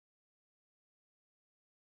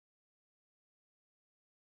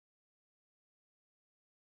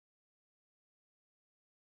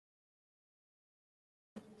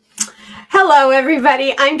Hello,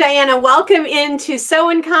 everybody. I'm Diana. Welcome into Sew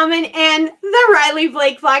in Common and the Riley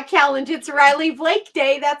Blake Vlog Challenge. It's Riley Blake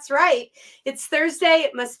Day. That's right. It's Thursday.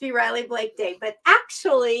 It must be Riley Blake Day. But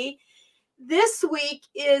actually, this week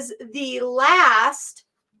is the last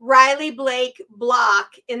Riley Blake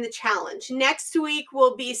block in the challenge. Next week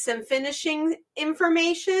will be some finishing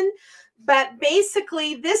information. But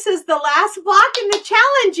basically, this is the last block in the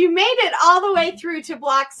challenge. You made it all the way through to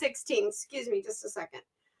block 16. Excuse me just a second.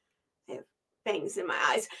 I have bangs in my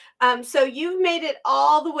eyes. So you've made it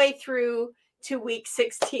all the way through to week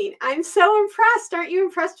 16. I'm so impressed. Aren't you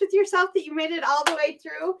impressed with yourself that you made it all the way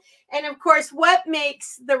through? And of course, what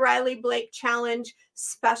makes the Riley Blake Challenge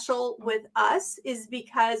special with us is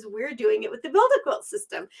because we're doing it with the Build A Quilt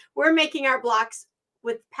system. We're making our blocks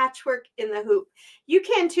with patchwork in the hoop. You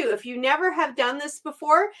can too. If you never have done this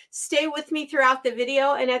before, stay with me throughout the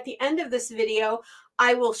video. And at the end of this video,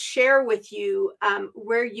 I will share with you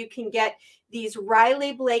where you can get these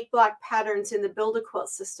Riley Blake block patterns in the Build A Quilt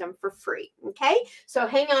system for free. Okay, so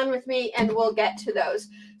hang on with me and we'll get to those.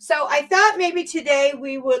 So I thought maybe today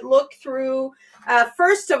we would look through,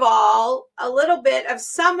 first of all, a little bit of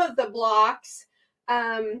some of the blocks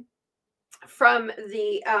from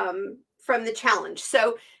the challenge.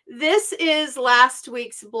 So this is last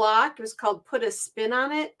week's block. It was called Put a Spin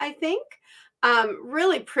on It, I think.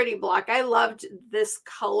 Really pretty block. I loved this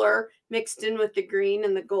color mixed in with the green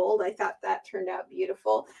and the gold. I thought that turned out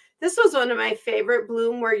beautiful. This was one of my favorite,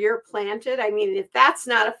 Bloom Where You're Planted. I mean, if that's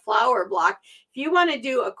not a flower block, if you want to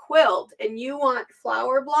do a quilt and you want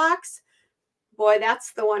flower blocks, boy,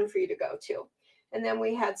 that's the one for you to go to. And then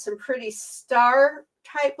we had some pretty star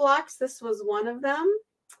type blocks. This was one of them.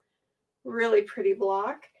 Really pretty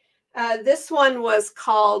block. This one was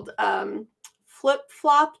called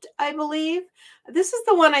Flip-Flopped, I believe. This is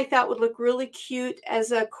the one I thought would look really cute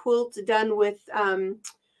as a quilt done with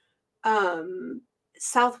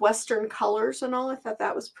Southwestern colors and all. I thought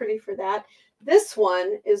that was pretty for that. This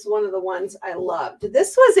one is one of the ones I loved.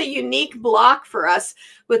 This was a unique block for us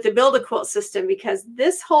with the Build A Quilt system because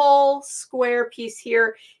this whole square piece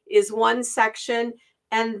here is one section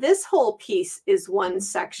and this whole piece is one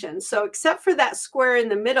section. So except for that square in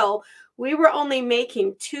the middle, we were only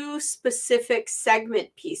making two specific segment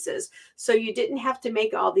pieces. So you didn't have to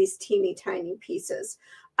make all these teeny tiny pieces.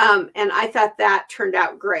 And I thought that turned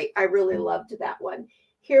out great. I really loved that one.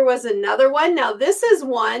 Here was another one. Now this is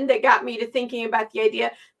one that got me to thinking about the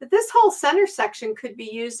idea that this whole center section could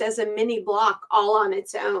be used as a mini block all on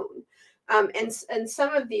its own. And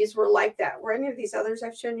some of these were like that. Were any of these others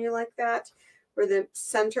I've shown you like that? Where the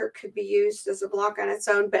center could be used as a block on its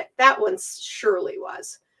own, but that one surely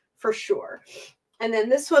was. For sure. And then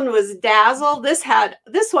this one was Dazzle. This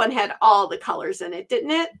one had all the colors in it,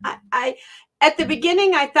 didn't it? I at the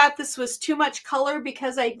beginning I thought this was too much color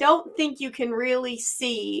because I don't think you can really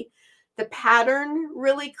see the pattern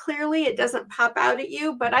really clearly. It doesn't pop out at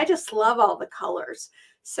you, but I just love all the colors.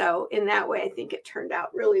 So in that way, I think it turned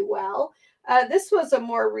out really well. This was a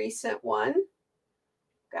more recent one.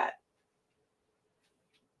 Got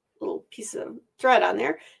little piece of thread on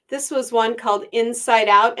there. This was one called Inside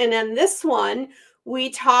Out. And then this one,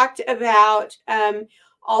 we talked about,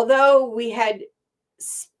 although we had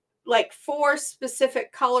like 4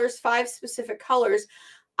 specific colors, 5 specific colors,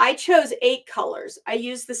 I chose 8 colors. I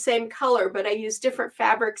used the same color, but I used different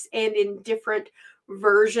fabrics and in different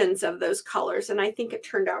versions of those colors. And I think it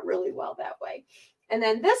turned out really well that way. And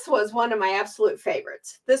then this was one of my absolute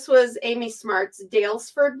favorites. This was Amy Smart's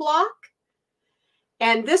Dalesford block.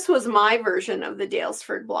 And this was my version of the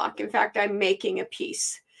Dalesford block. In fact, I'm making a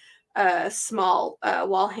piece, a small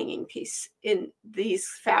wall hanging piece in these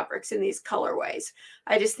fabrics, in these colorways.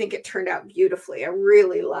 I just think it turned out beautifully. I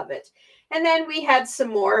really love it. And then we had some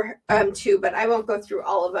more too, but I won't go through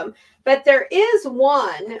all of them. But there is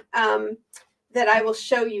one that I will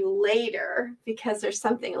show you later because there's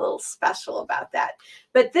something a little special about that.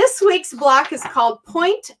 But this week's block is called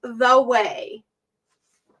Point the Way.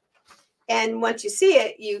 And once you see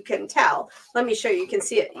it, you can tell. Let me show you. You can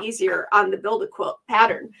see it easier on the Build A Quilt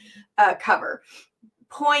pattern cover.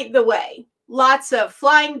 Point the Way. Lots of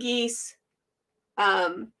flying geese,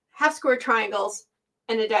 half square triangles,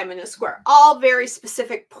 and a diamond and a square. All very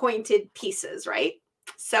specific pointed pieces, right?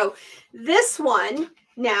 So this one,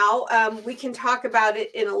 now we can talk about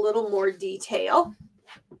it in a little more detail.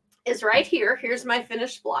 Is right here. Here's my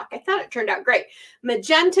finished block. I thought it turned out great.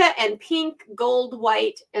 Magenta and pink, gold,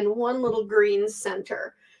 white, and one little green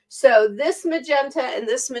center. So this magenta and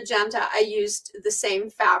this magenta, I used the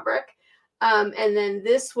same fabric. And then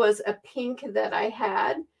this was a pink that I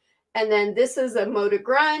had. And then this is a Moda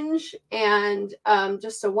Grunge and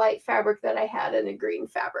just a white fabric that I had and a green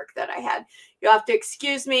fabric that I had. You'll have to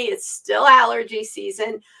excuse me. It's still allergy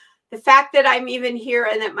season. The fact that I'm even here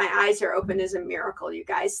and that my eyes are open is a miracle, you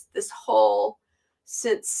guys.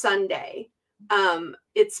 Since Sunday,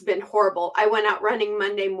 it's been horrible. I went out running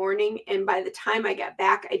Monday morning, and by the time I got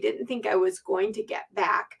back, I didn't think I was going to get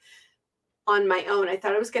back on my own. I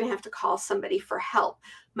thought I was going to have to call somebody for help.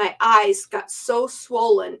 My eyes got so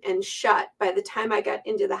swollen and shut by the time I got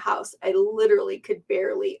into the house. I literally could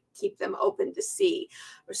barely keep them open to see.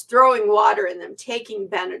 I was throwing water in them, taking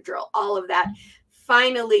Benadryl, all of that.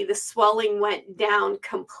 Finally, the swelling went down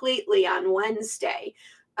completely on Wednesday.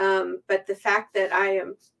 But the fact that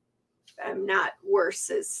I'm not worse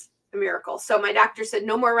is a miracle. So my doctor said,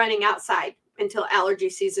 no more running outside until allergy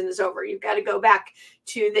season is over. You've got to go back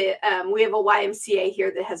to we have a YMCA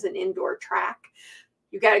here that has an indoor track.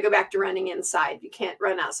 You got to go back to running inside. You can't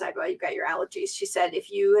run outside while you've got your allergies. She said,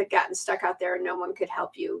 if you had gotten stuck out there and no one could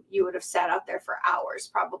help you, you would have sat out there for hours,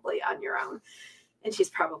 probably on your own. And she's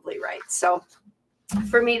probably right. So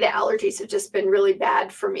for me, the allergies have just been really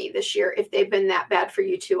bad for me this year. If they've been that bad for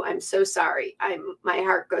you too, I'm so sorry. My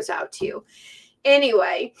heart goes out to you.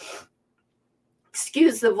 Anyway,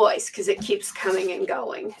 excuse the voice because it keeps coming and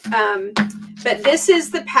going. But this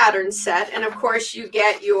is the pattern set. And of course you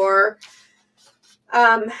get your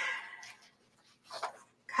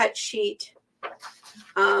cut sheet.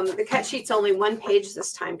 The cut sheet's only one page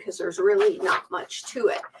this time because there's really not much to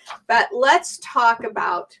it. But let's talk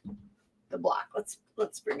about the block.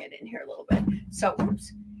 Let's bring it in here a little bit. So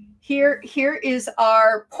oops. Here is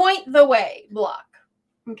our Point the Way block.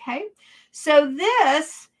 Okay. So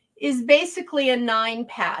this is basically a 9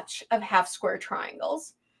 patch of half square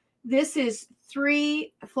triangles. This is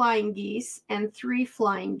 3 flying geese and 3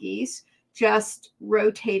 flying geese, just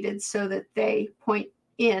rotated so that they point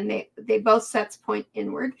in. They both sets point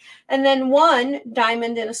inward. And then 1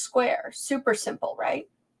 diamond in a square. Super simple, right?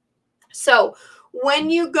 So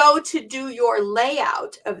when you go to do your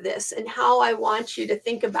layout of this and how I want you to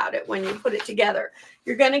think about it when you put it together,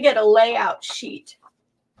 you're going to get a layout sheet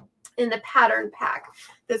in the pattern pack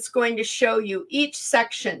that's going to show you each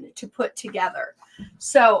section to put together.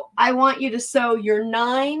 So I want you to sew your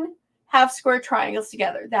 9 half square triangles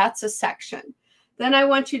together. That's a section. Then I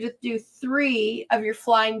want you to do 3 of your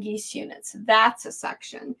flying geese units. That's a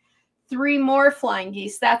section. 3 more flying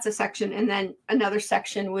geese. That's a section. And then another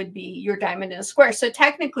section would be your diamond in a square. So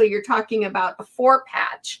technically you're talking about a 4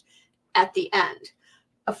 patch at the end.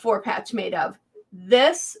 A 4 patch made of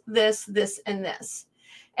this, this, this, and this.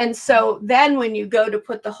 And so then when you go to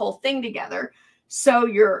put the whole thing together, so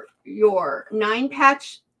your 9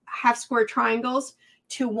 patch half square triangles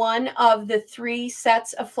to one of the 3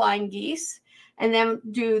 sets of flying geese, and then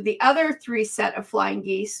do the other 3 set of flying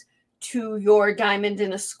geese to your diamond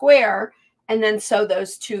in a square, and then sew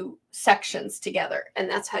those 2 sections together. And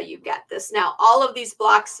that's how you get this. Now, all of these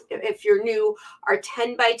blocks, if you're new, are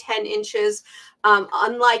 10 by 10 inches.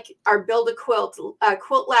 Unlike our Build a Quilt,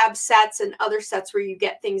 Quilt Lab sets and other sets where you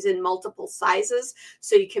get things in multiple sizes,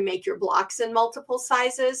 so you can make your blocks in multiple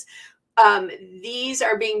sizes. These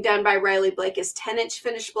are being done by Riley Blake as 10-inch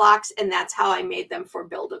finished blocks, and that's how I made them for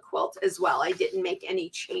Build a Quilt as well. I didn't make any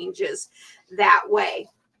changes that way.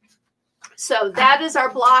 So that is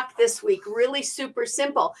our block this week. Really super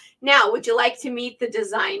simple. Now, would you like to meet the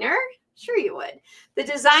designer? Sure you would. The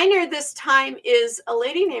designer this time is a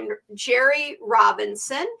lady named Gerri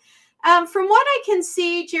Robinson. From what I can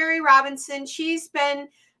see, Gerri Robinson, she's been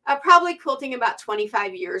probably quilting about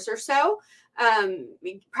 25 years or so,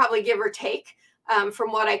 probably give or take,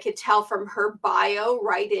 from what I could tell from her bio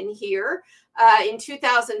right in here. In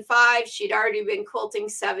 2005, she'd already been quilting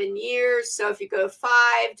 7 years. So if you go 5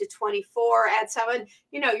 to 24, add 7,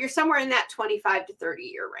 you're somewhere in that 25 to 30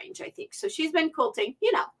 year range, I think. So she's been quilting,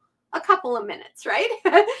 a couple of minutes, right?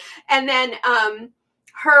 And then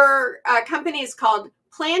her company is called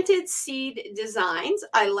Planted Seed Designs.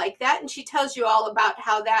 I like that. And she tells you all about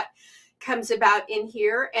how that comes about in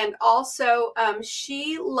here. And also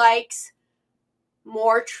she likes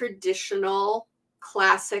more traditional,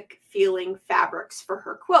 classic feeling fabrics for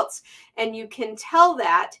her quilts. And you can tell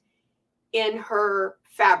that in her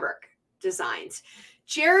fabric designs.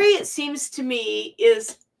 Gerri, it seems to me,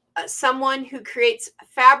 is someone who creates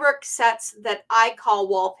fabric sets that I call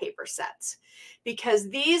wallpaper sets, because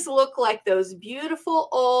these look like those beautiful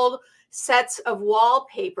old sets of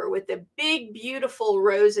wallpaper with the big, beautiful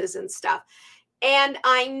roses and stuff. And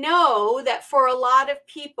I know that for a lot of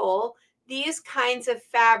people, these kinds of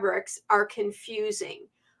fabrics are confusing.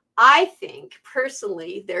 I think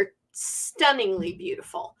personally they're stunningly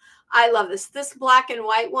beautiful. I love this. This black and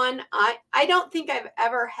white one, I don't think I've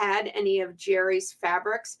ever had any of Gerri's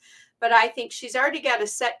fabrics, but I think she's already got a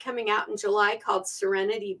set coming out in July called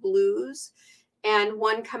Serenity Blues, and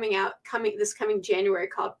one coming out this coming January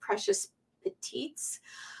called Precious Petites.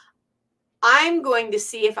 I'm going to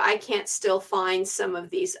see if I can't still find some of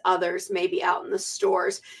these others maybe out in the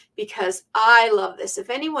stores, because I love this. If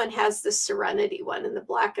anyone has the Serenity one in the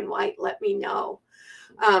black and white, let me know,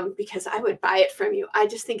 because I would buy it from you. I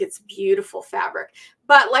just think it's beautiful fabric.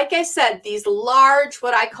 But like I said, these large,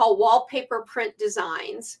 what I call wallpaper print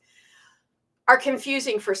designs, are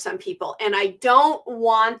confusing for some people, and I don't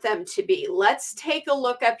want them to be. Let's take a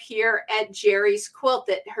look up here at Gerri's quilt,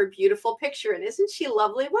 that her beautiful picture. And isn't she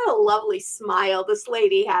lovely? What a lovely smile this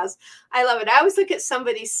lady has. I love it. I always look at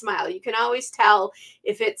somebody's smile. You can always tell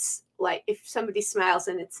if it's like, if somebody smiles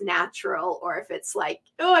and it's natural, or if it's like,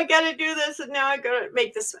 oh, I got to do this and now I got to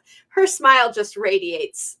make this. Her smile just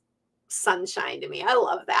radiates sunshine to me. I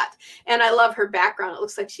love that. And I love her background. It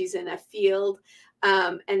looks like she's in a field.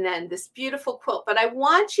 And then this beautiful quilt. But I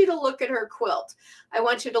want you to look at her quilt. I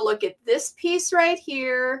want you to look at this piece right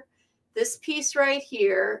here, this piece right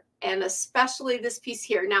here, and especially this piece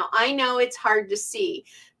here. Now, I know it's hard to see,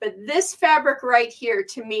 but this fabric right here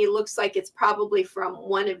to me looks like it's probably from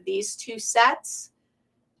one of these two sets.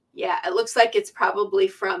 Yeah, it looks like it's probably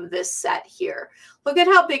from this set here. Look at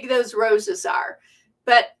how big those roses are.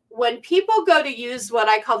 But when people go to use what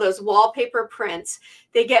I call those wallpaper prints,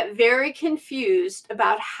 they get very confused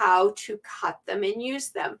about how to cut them and use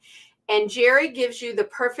them. And Gerri gives you the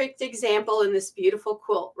perfect example in this beautiful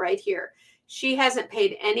quilt right here. She hasn't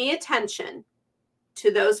paid any attention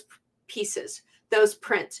to those pieces, those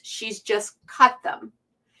prints. She's just cut them.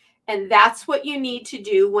 And that's what you need to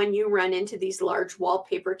do when you run into these large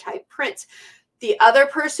wallpaper type prints. The other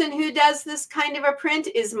person who does this kind of a print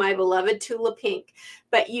is my beloved Tula Pink.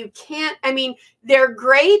 But you can't, I mean, they're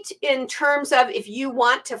great in terms of if you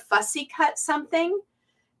want to fussy cut something,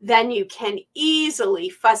 then you can easily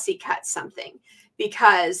fussy cut something,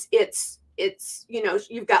 because it's, you know,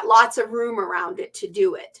 you've got lots of room around it to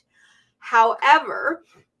do it. However,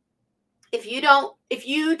 if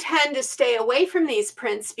you tend to stay away from these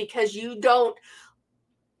prints because you don't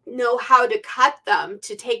know how to cut them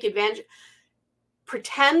to take advantage,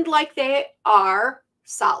 pretend like they are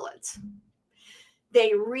solids.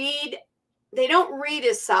 They don't read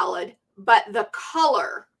as solid, but the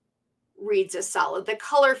color reads as solid. The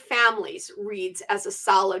color families reads as a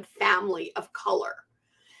solid family of color.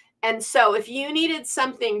 And so if you needed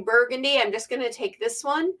something burgundy, I'm just going to take this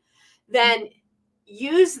one, then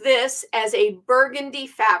use this as a burgundy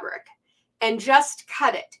fabric and just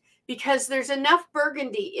cut it, because there's enough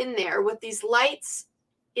burgundy in there with these lights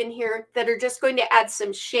in here that are just going to add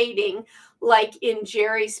some shading, like in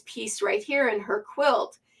Gerri's piece right here in her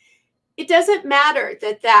quilt. It doesn't matter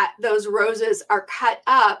that those roses are cut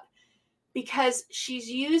up, because she's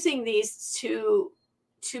using these to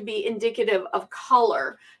be indicative of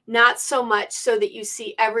color, not so much so that you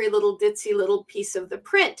see every little ditzy little piece of the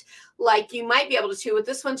print, like you might be able to with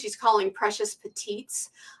this one she's calling Precious Petites.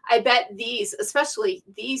 I bet these, especially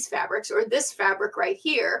these fabrics, or this fabric right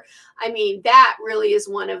here, I mean, that really is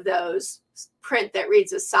one of those print that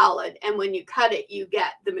reads as solid. And when you cut it, you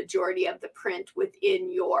get the majority of the print within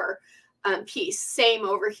your piece. Same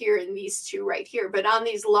over here in these two right here. But on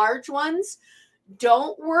these large ones,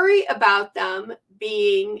 don't worry about them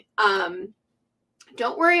being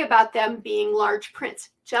large prints.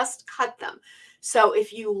 Just cut them. So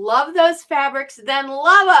if you love those fabrics, then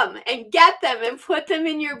love them and get them and put them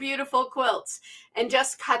in your beautiful quilts and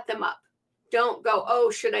just cut them up. Don't go,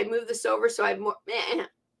 oh, should I move this over so I have more?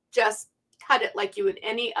 Just cut it like you would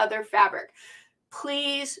any other fabric.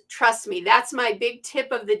 Please trust me. That's my big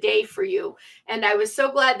tip of the day for you. And I was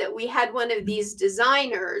so glad that we had one of these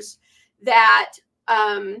designers that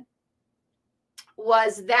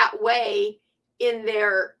was that way in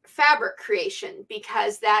their fabric creation,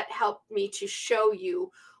 because that helped me to show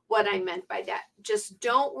you what I meant by that. Just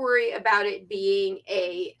don't worry about it being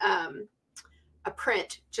a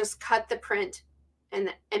print. Just cut the print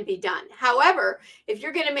and be done. However, if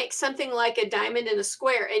you're going to make something like a diamond and a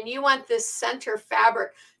square and you want this center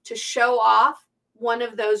fabric to show off one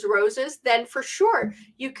of those roses, then for sure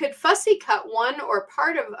you could fussy cut one or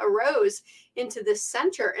part of a rose into the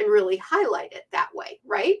center and really highlight it that way,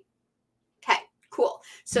 right? Okay, cool.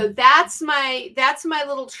 So that's my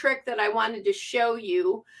little trick that I wanted to show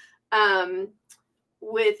you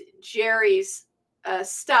with Gerri's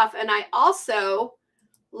stuff. And I also,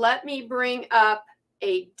 let me bring up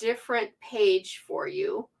a different page for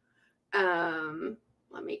you.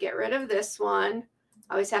 Let me get rid of this one.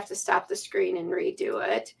 I always have to stop the screen and redo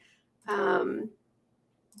it.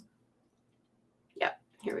 Yep,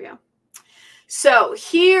 here we go. So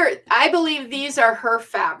here, I believe these are her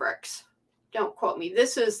fabrics. Don't quote me.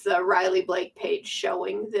 This is the Riley Blake page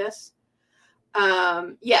showing this.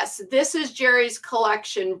 Yes, this is Gerri's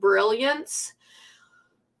collection, Brilliance.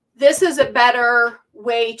 This is a better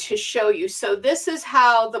way to show you. So this is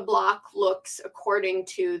how the block looks according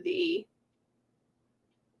to the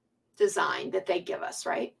design that they give us,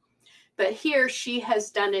 right? But here she has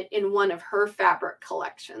done it in one of her fabric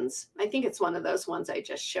collections. I think it's one of those ones I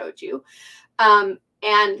just showed you.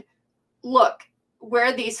 And look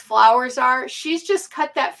where these flowers are. She's just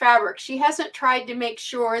cut that fabric. She hasn't tried to make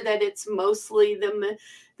sure that it's mostly the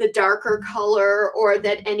darker color or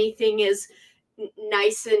that anything is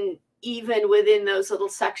nice and even within those little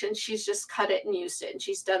sections. She's just cut it and used it. And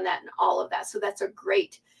she's done that in all of that. So that's a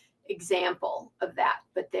great example of that.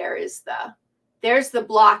 But there's the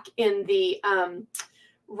block in the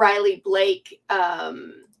Riley Blake,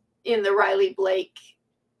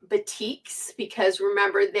 batiks, because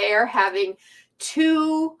remember they're having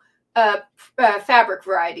two fabric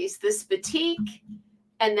varieties, this batik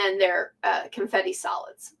and then their confetti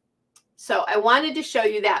solids. So I wanted to show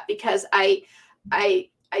you that because I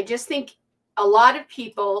just think a lot of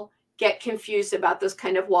people get confused about those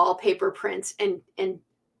kind of wallpaper prints and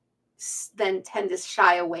then tend to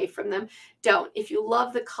shy away from them. Don't. If you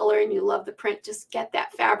love the color and you love the print, just get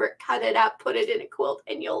that fabric, cut it up, put it in a quilt,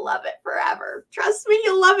 and you'll love it forever. Trust me,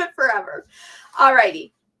 you'll love it forever. All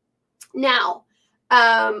righty. Now,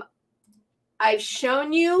 I've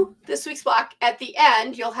shown you this week's block. At the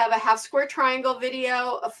end, you'll have a half square triangle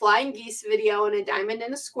video, a flying geese video, and a diamond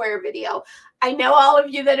and a square video. I know all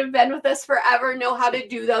of you that have been with us forever know how to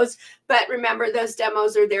do those, but remember those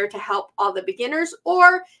demos are there to help all the beginners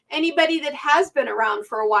or anybody that has been around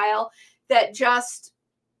for a while that just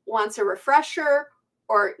wants a refresher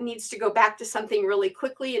or needs to go back to something really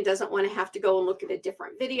quickly and doesn't want to have to go and look at a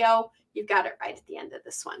different video. You've got it right at the end of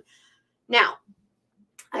this one. Now,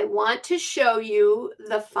 I want to show you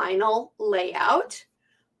the final layout.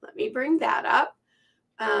 Let me bring that up.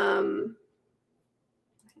 Hang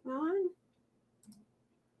on.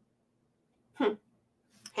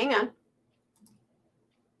 Hang on.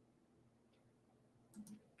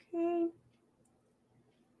 Okay.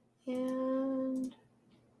 And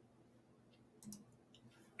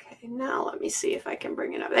okay, now let me see if I can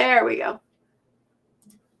bring it up. There we go.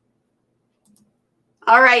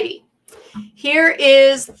 All righty. Here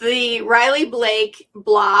is the Riley Blake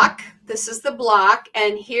block. This is the block,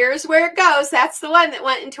 and here's where it goes. That's the one that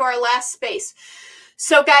went into our last space.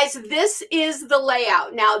 So guys, this is the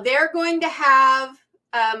layout. Now they're going to have,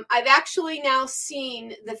 I've actually now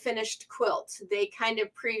seen the finished quilt. They kind of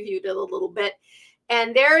previewed it a little bit,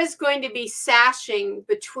 and there is going to be sashing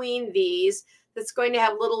between these that's going to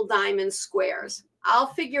have little diamond squares.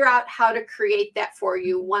 I'll figure out how to create that for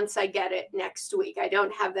you once I get it next week. I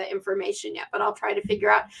don't have that information yet, but I'll try to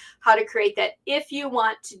figure out how to create that if you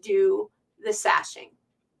want to do the sashing.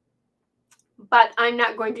 But I'm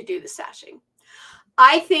not going to do the sashing.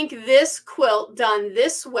 I think this quilt done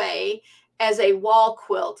this way as a wall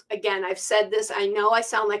quilt, again, I've said this, I know I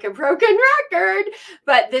sound like a broken record,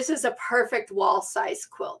 but this is a perfect wall size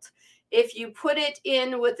quilt. If you put it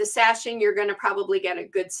in with the sashing, you're going to probably get a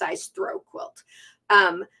good size throw quilt.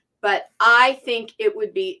 But I think it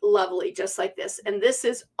would be lovely just like this. And this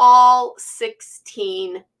is all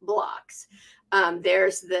 16 blocks.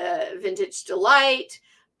 There's the Vintage Delight.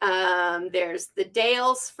 There's the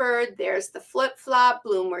Dalesford. There's the Flip Flop,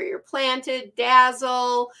 Bloom Where You're Planted,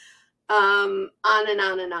 Dazzle, on and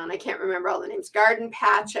on and on. I can't remember all the names. Garden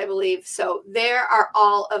Patch, I believe. So there are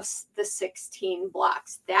all of the 16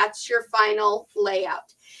 blocks. That's your final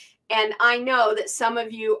layout. And I know that some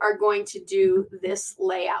of you are going to do this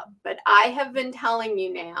layout, but I have been telling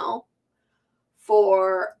you now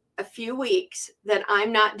for a few weeks that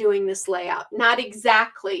I'm not doing this layout, not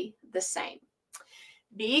exactly the same,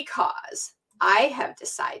 because I have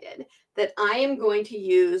decided that I am going to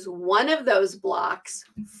use one of those blocks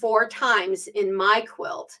 4 times in my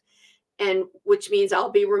quilt, and which means I'll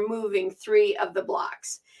be removing 3 of the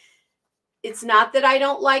blocks. It's not that I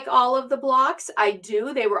don't like all of the blocks. I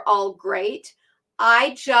do. They were all great.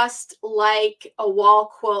 I just like a wall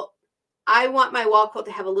quilt. I want my wall quilt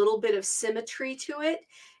to have a little bit of symmetry to it.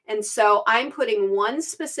 And so I'm putting one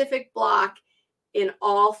specific block in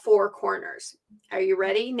all 4 corners. Are you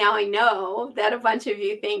ready? Now I know that a bunch of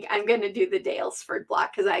you think I'm going to do the Dalesford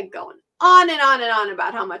block because I'm going on and on and on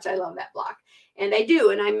about how much I love that block. And I do.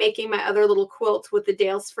 And I'm making my other little quilt with the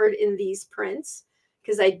Dalesford in these prints,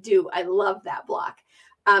 because I do. I love that block.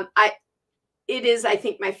 it is, I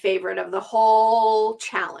think, my favorite of the whole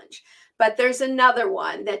challenge. But there's another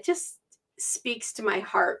one that just speaks to my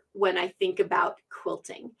heart when I think about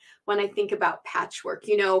quilting, when I think about patchwork.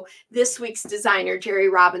 You know, this week's designer,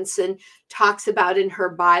 Gerri Robinson, talks about in her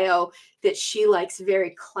bio that she likes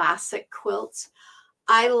very classic quilts.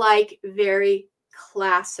 I like very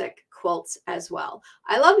classic quilts as well.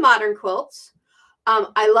 I love modern quilts.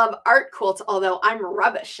 I love art quilts, although I'm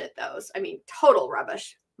rubbish at those. I mean, total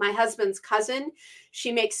rubbish. My husband's cousin,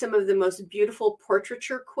 she makes some of the most beautiful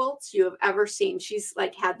portraiture quilts you have ever seen. She's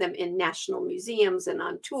like had them in national museums and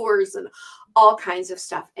on tours and all kinds of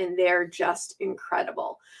stuff, and they're just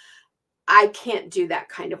incredible. I can't do that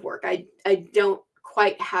kind of work. I don't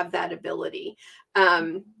quite have that ability.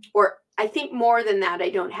 Or I think more than that, I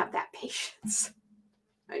don't have that patience.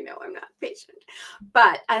 I know I'm not patient,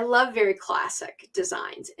 but I love very classic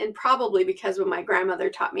designs. And probably because when my grandmother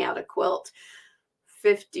taught me how to quilt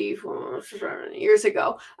 50 years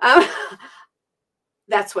ago,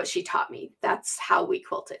 that's what she taught me. That's how we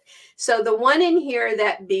quilted. So the one in here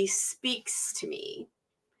that bespeaks to me,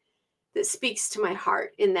 that speaks to my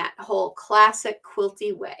heart in that whole classic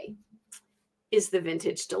quilty way, is the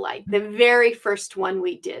Vintage Delight. The very first one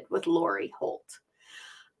we did with Lori Holt.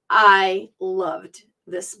 I loved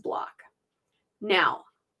this block. Now,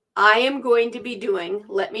 I am going to be doing,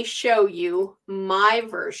 let me show you my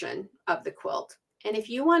version of the quilt. And if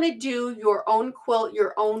you want to do your own quilt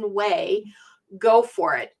your own way, go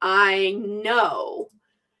for it. I know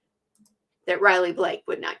that Riley Blake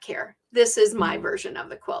would not care. This is my version of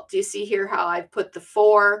the quilt. Do you see here how I've put the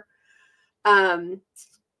 4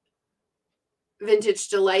 Vintage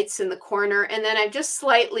Delights in the corner, and then I've just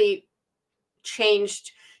slightly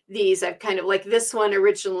changed these. I've kind of, like this one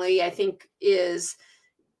originally I think is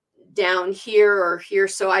down here or here,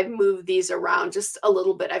 so I've moved these around just a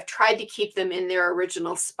little bit. I've tried to keep them in their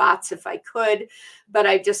original spots if I could, but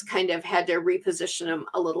I just kind of had to reposition them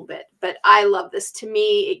a little bit. But I love this. To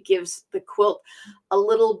me, it gives the quilt a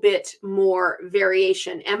little bit more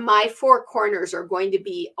variation, and my 4 corners are going to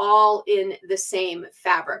be all in the same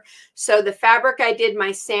fabric. So the fabric I did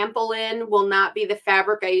my sample in will not be the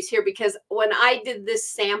fabric I use here, because when I did this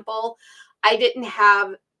sample, I didn't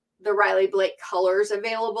have the Riley Blake colors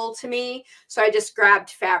available to me, so I just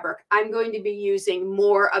grabbed fabric. I'm going to be using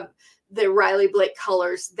more of the Riley Blake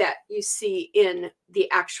colors that you see in the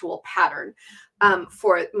actual pattern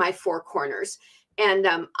for my 4 corners. And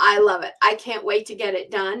I love it. I can't wait to get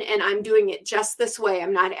it done. And I'm doing it just this way.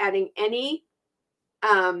 I'm not adding any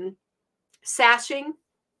sashing,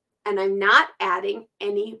 and I'm not adding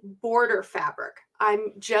any border fabric.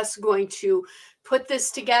 I'm just going to put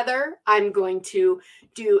this together. I'm going to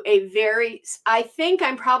do a very, I think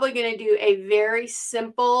I'm probably going to do a very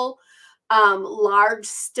simple, large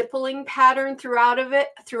stippling pattern throughout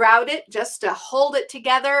it, just to hold it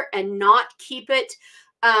together and not keep it,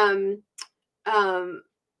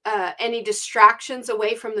 any distractions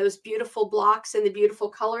away from those beautiful blocks and the beautiful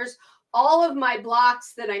colors. All of my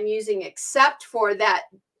blocks that I'm using, except for that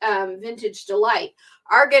Vintage Delight,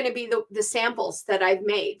 are going to be the samples that I've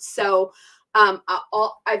made. So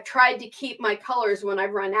I've tried to keep my colors, when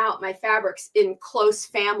I've run out, my fabrics in close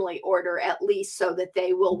family order at least, so that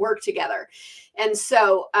they will work together. And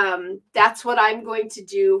so that's what I'm going to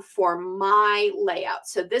do for my layout.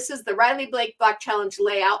 So this is the Riley Blake Block Challenge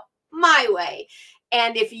layout my way.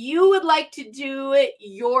 And if you would like to do it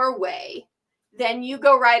your way, then you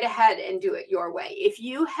go right ahead and do it your way. If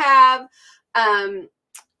you have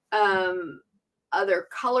other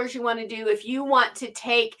colors you want to do, if you want to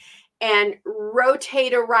take and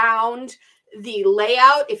rotate around the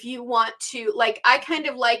layout, if you want to, like, I kind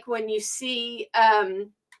of like when you see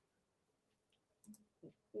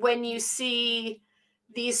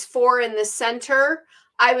these 4 in the center,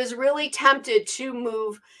 I was really tempted to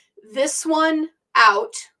move this one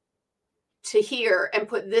out to here and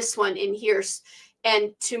put this one in here,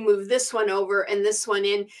 and to move this one over and this one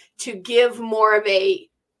in, to give more of a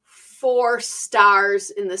 4 stars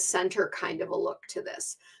in the center kind of a look to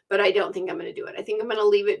this. But I don't think I'm going to do it. I think I'm going to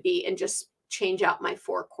leave it be and just change out my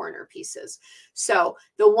 4 corner pieces. So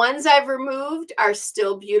the ones I've removed are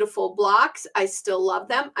still beautiful blocks. I still love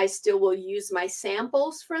them. I still will use my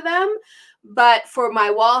samples for them. But for my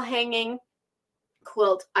wall hanging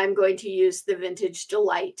quilt, I'm going to use the Vintage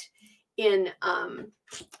Delight in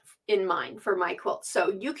mine for my quilt.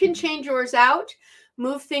 So you can change yours out,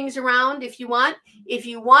 move things around if you want. If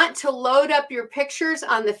you want to load up your pictures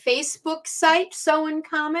on the Facebook site, Sew in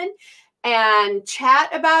Common, and chat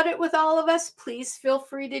about it with all of us, please feel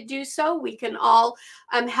free to do so. We can all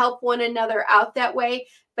help one another out that way,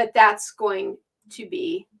 but that's going to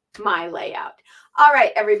be my layout. All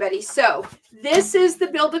right, everybody. So this is the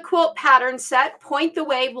Build a Quilt pattern set, Point the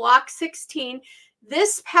Way, block 16.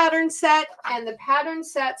 This pattern set and the pattern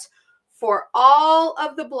sets for all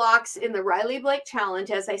of the blocks in the Riley Blake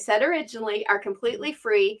Challenge, as I said originally, are completely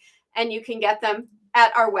free, and you can get them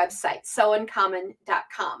at our website,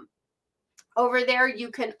 sewuncommon.com. Over there,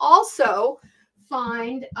 you can also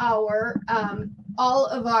find our all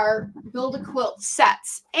of our Build a Quilt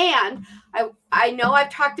sets. And I know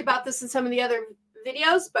I've talked about this in some of the other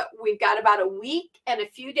videos, but we've got about a week and a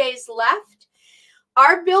few days left.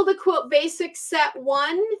 Our Build a Quilt Basic Set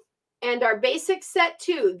 1 and our Basic Set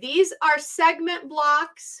 2, these are segment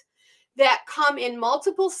blocks that come in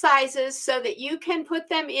multiple sizes so that you can put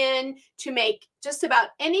them in to make just about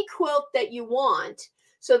any quilt that you want.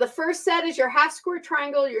 So the first set is your half square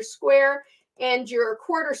triangle, your square, and your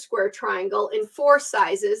quarter square triangle in 4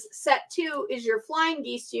 sizes. Set 2 is your Flying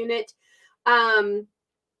Geese Unit,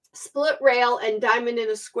 split rail, and diamond in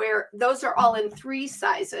a square. Those are all in 3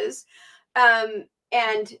 sizes. And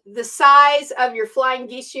the size of your Flying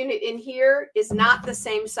Geese Unit in here is not the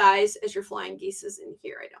same size as your Flying Geeses in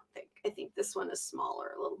here, I don't think. I think this one is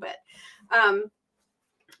smaller a little bit.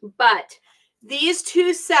 But these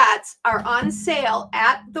 2 sets are on sale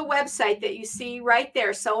at the website that you see right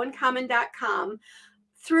there, sewuncommon.com,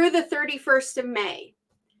 through the 31st of May.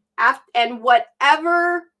 And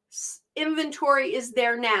whatever inventory is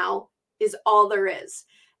there now is all there is.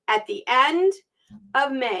 At the end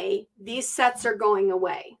of May, these sets are going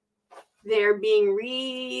away. They're being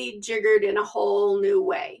rejiggered in a whole new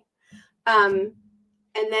way. And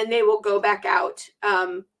then they will go back out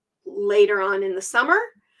later on in the summer,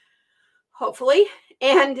 hopefully.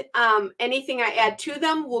 And anything I add to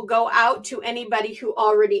them will go out to anybody who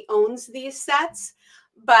already owns these sets.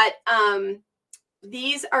 But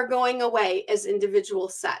these are going away as individual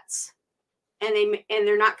sets. And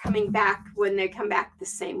they're not coming back when they come back the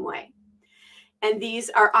same way. And these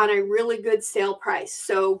are on a really good sale price.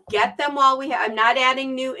 So get them while we have. I'm not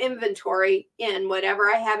adding new inventory in. Whatever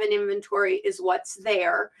I have in inventory is what's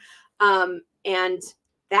there. And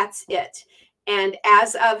that's it. And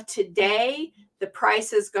as of today, the price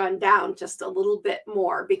has gone down just a little bit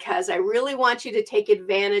more because I really want you to take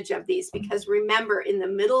advantage of these. Because remember, in the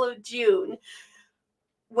middle of June,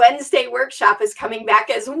 Wednesday Workshop is coming back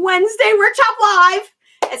as Wednesday Workshop Live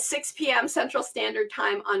at 6 p.m. Central Standard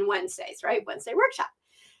Time on Wednesdays, right? Wednesday Workshop.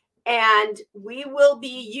 And we will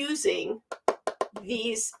be using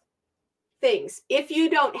these things. If you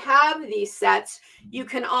don't have these sets, you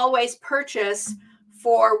can always purchase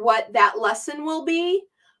for what that lesson will be.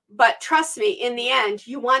 But trust me, in the end,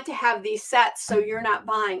 you want to have these sets so you're not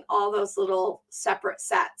buying all those little separate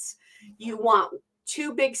sets. You want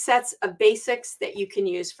 2 big sets of basics that you can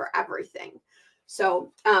use for everything.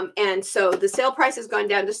 So, and so the sale price has gone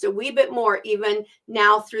down just a wee bit more even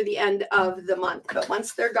now through the end of the month. But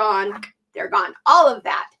once they're gone, they're gone. All of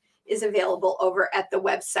that is available over at the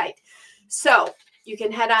website. So you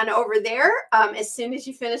can head on over there as soon as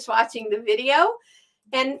you finish watching the video.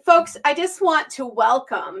 And folks, I just want to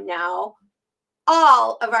welcome now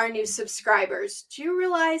all of our new subscribers. Do you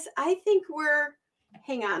realize I think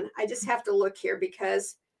hang on, I just have to look here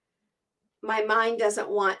because my mind doesn't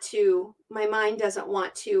want to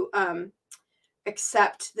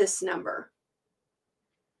accept this number.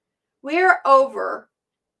 We're over,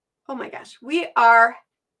 oh my gosh, we are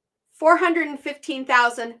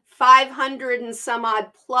 415,500 and some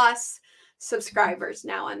odd plus subscribers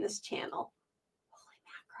now on this channel. Holy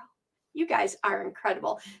mackerel. You guys are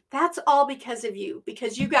incredible. That's all because of you,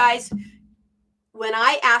 because you guys, when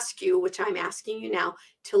I ask you, which I'm asking you now,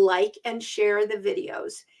 to like and share the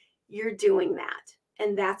videos, you're doing that.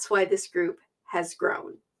 And that's why this group has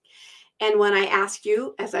grown. And when I ask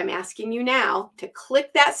you, as I'm asking you now, to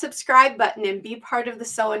click that subscribe button and be part of the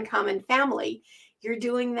Sew Uncommon family, you're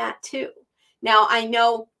doing that too. Now, I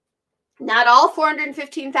know not all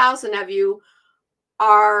 415,000 of you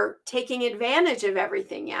are taking advantage of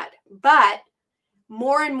everything yet, but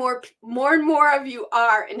more and more of you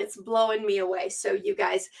are, and it's blowing me away. So you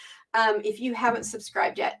guys, if you haven't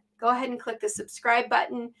subscribed yet, go ahead and click the subscribe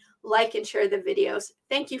button, like and share the videos.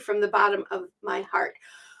 Thank you from the bottom of my heart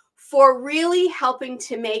for really helping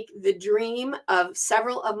to make the dream of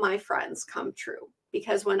several of my friends come true.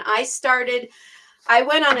 Because when I started, I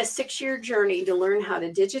went on a 6-year journey to learn how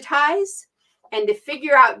to digitize and to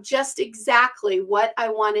figure out just exactly what I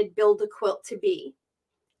wanted Build a Quilt to be.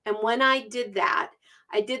 And when I did that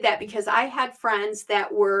because I had friends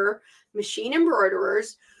that were machine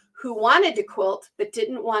embroiderers who wanted to quilt but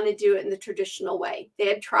didn't want to do it in the traditional way. They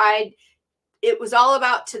had tried, it was all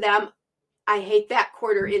about to them I hate that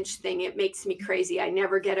 1/4 inch thing. It makes me crazy. I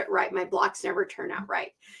never get it right. My blocks never turn out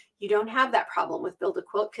right. You don't have that problem with Build a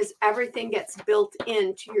Quilt because everything gets built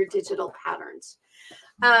into your digital patterns.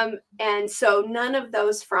 And so none of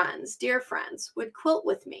those friends, dear friends, would quilt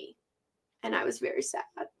with me. And I was very sad.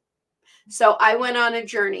 So I went on a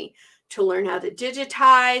journey to learn how to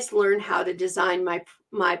digitize, learn how to design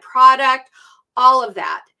my product, all of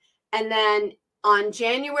that. And then on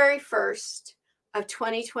January 1st of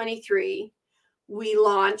 2023, we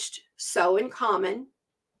launched Sew in Common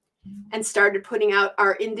and started putting out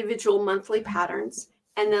our individual monthly patterns.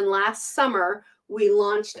 And then last summer, we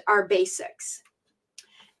launched our basics.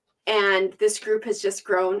 And this group has just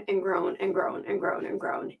grown and grown and grown and grown and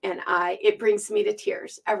grown. And it brings me to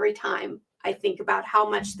tears every time I think about how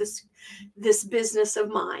much this business of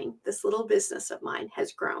mine, this little business of mine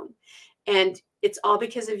has grown. And it's all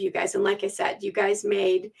because of you guys. And like I said, you guys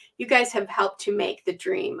have helped to make the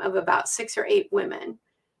dream of about 6 or 8 women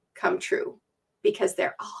come true, because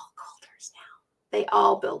they're all quilters now. They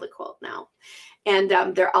all build a quilt now. And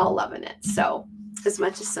they're all loving it. So as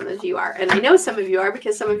much as some of you are, and I know some of you are,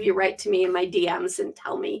 because some of you write to me in my DMs and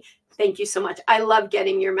tell me, thank you so much. I love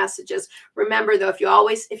getting your messages. Remember though, if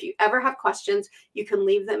you ever have questions, you can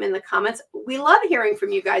leave them in the comments. We love hearing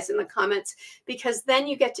from you guys in the comments, because then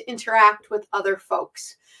you get to interact with other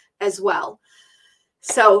folks as well.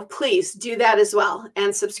 So please do that as well,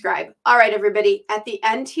 and subscribe. All right, everybody, at the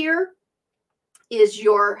end here is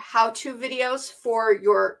your how-to videos for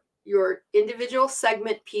your individual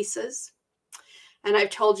segment pieces. And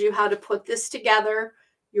I've told you how to put this together,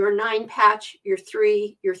 your 9 patch, your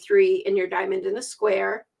 3, and your diamond in a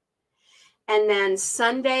square. And then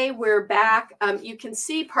Sunday, we're back. You can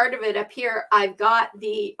see part of it up here. I've got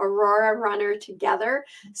the Aurora runner together.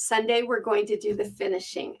 Sunday, we're going to do the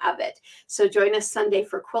finishing of it. So join us Sunday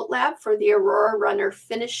for Quilt Lab for the Aurora runner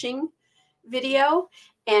finishing video.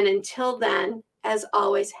 And until then, as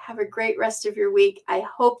always, have a great rest of your week. I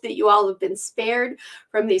hope that you all have been spared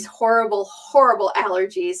from these horrible, horrible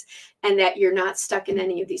allergies, and that you're not stuck in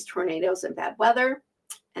any of these tornadoes and bad weather,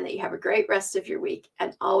 and that you have a great rest of your week.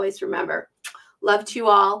 And always remember, love to you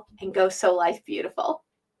all, and go sew life beautiful.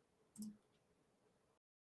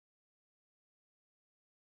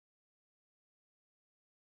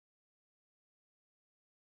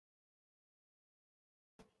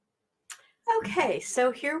 Okay,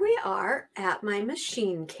 so here we are at my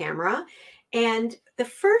machine camera, and the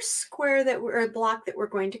first square block that we're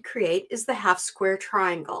going to create is the half square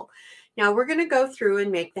triangle. Now we're going to go through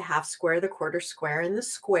and make the half square, the 1/4 square, and the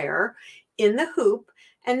square in the hoop,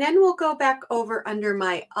 and then we'll go back over under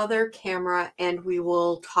my other camera and we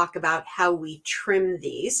will talk about how we trim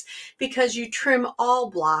these, because you trim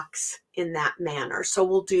all blocks in that manner. So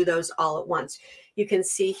we'll do those all at once. You can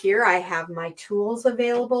see here I have my tools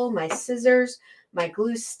available, my scissors, my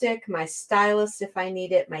glue stick, my stylus if I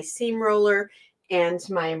need it, my seam roller, and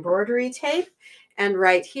my embroidery tape. And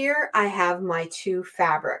right here I have my 2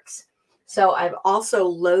 fabrics. So I've also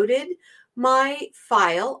loaded my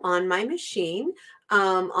file on my machine.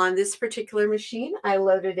 On this particular machine, I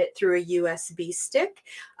loaded it through a USB stick.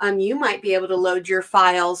 You might be able to load your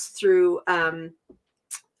files through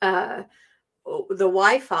the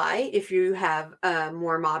Wi-Fi if you have a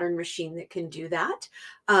more modern machine that can do that.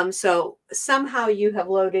 So somehow you have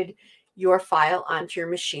loaded your file onto your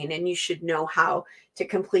machine, and you should know how to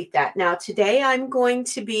complete that. Now today I'm going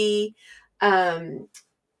to be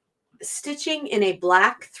stitching in a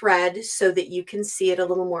black thread so that you can see it a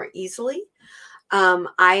little more easily.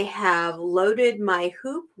 I have loaded my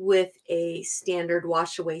hoop with a standard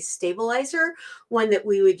wash away stabilizer, one that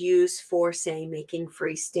we would use for, say, making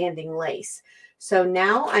freestanding lace. So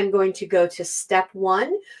now I'm going to go to step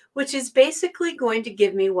 1, which is basically going to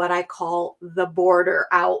give me what I call the border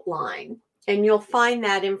outline. And you'll find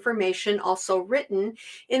that information also written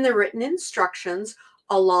in the written instructions,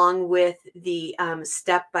 along with the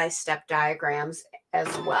step-by-step diagrams as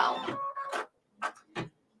well.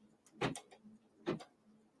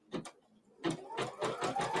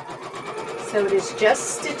 So it is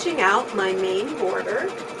just stitching out my main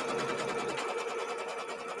border.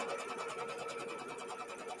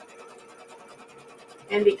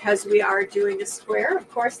 And because we are doing a square, of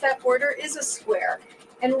course, that border is a square.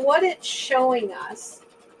 And what it's showing us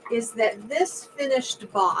is that this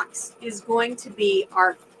finished box is going to be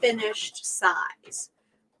our finished size.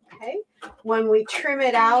 Okay. When we trim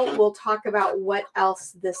it out, we'll talk about what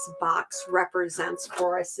else this box represents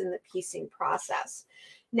for us in the piecing process.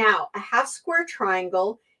 Now, a half square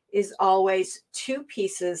triangle is always 2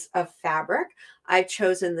 pieces of fabric. I've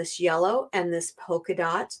chosen this yellow and this polka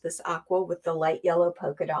dot, this aqua with the light yellow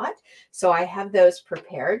polka dot. So I have those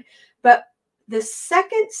prepared. But the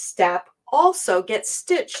second step also gets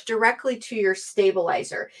stitched directly to your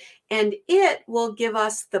stabilizer, and it will give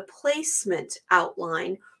us the placement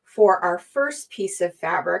outline for our first piece of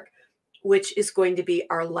fabric, which is going to be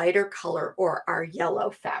our lighter color or our yellow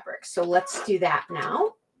fabric. So let's do that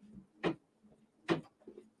now.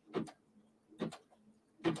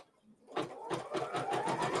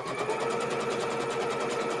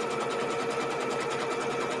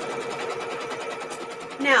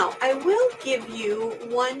 Now, I will give you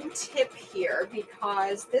one tip here,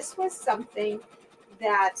 because this was something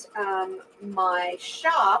that my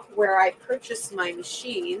shop where I purchased my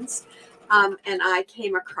machines and I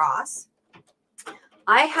came across.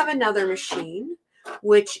 I have another machine,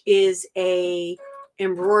 which is a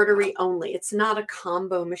embroidery only. It's not a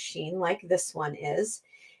combo machine like this one is.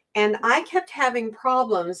 And I kept having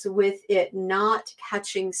problems with it not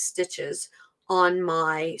catching stitches on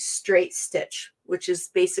my straight stitch, which is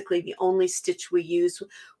basically the only stitch we use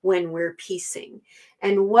when we're piecing.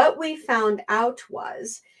 And what we found out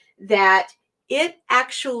was that it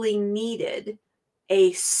actually needed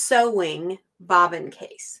a sewing bobbin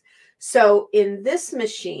case. So in this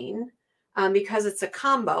machine, because it's a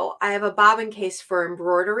combo, I have a bobbin case for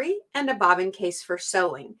embroidery and a bobbin case for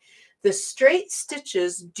sewing. The straight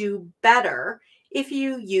stitches do better if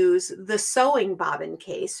you use the sewing bobbin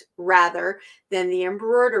case rather than the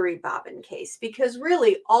embroidery bobbin case, because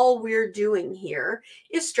really all we're doing here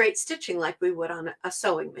is straight stitching like we would on a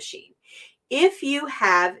sewing machine. If you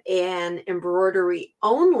have an embroidery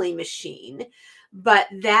only machine, but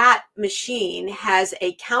that machine has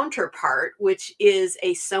a counterpart, which is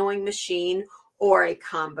a sewing machine or a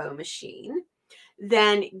combo machine,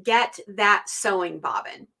 then get that sewing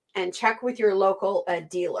bobbin and check with your local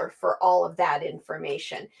dealer for all of that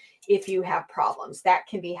information if you have problems. That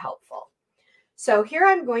can be helpful. So here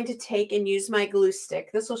I'm going to take and use my glue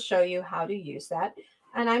stick. This will show you how to use that.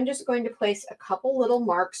 And I'm just going to place a couple little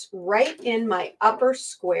marks right in my upper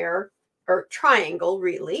square, or triangle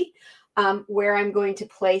really, where I'm going to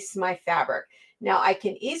place my fabric. Now I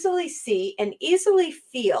can easily see and easily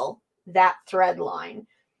feel that thread line.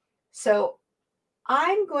 So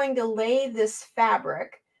I'm going to lay this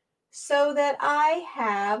fabric so that I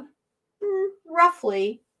have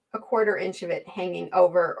roughly a 1/4 inch of it hanging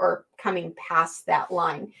over or coming past that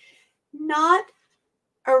line. Not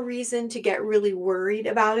a reason to get really worried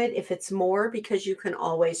about it if it's more, because you can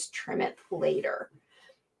always trim it later.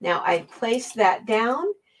 Now I place that down.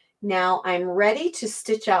 Now I'm ready to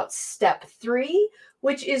stitch out step 3,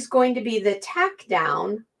 which is going to be the tack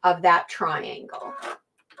down of that triangle.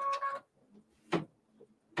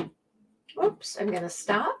 Oops, I'm going to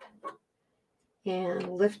stop and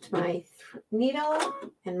lift my needle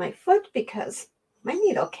and my foot because my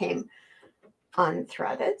needle came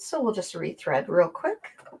unthreaded. So we'll just rethread real quick.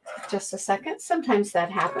 Just a second. Sometimes that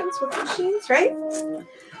happens with machines, right?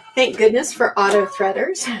 Thank goodness for auto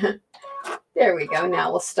threaders. There we go. Now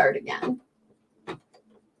we'll start again.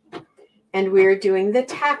 And we're doing the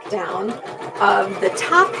tack down of the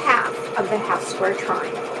top half of the half square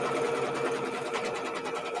triangle.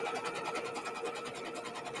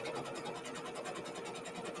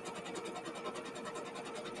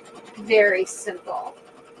 Very simple.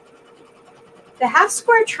 The half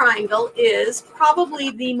square triangle is probably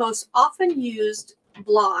the most often used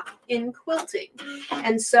block in quilting.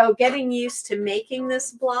 And so getting used to making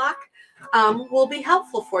this block will be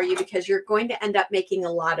helpful for you, because you're going to end up making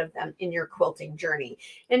a lot of them in your quilting journey.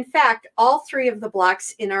 In fact, all 3 of the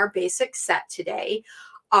blocks in our basic set today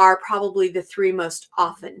are probably the 3 most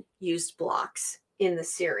often used blocks in the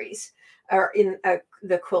series, or in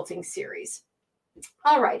the quilting series.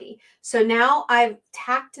 Alrighty, so now I've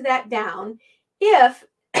tacked that down. If,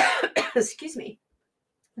 excuse me,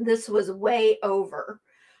 this was way over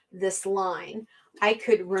this line, I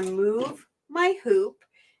could remove my hoop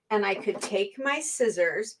and I could take my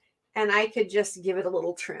scissors and I could just give it a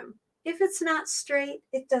little trim. If it's not straight,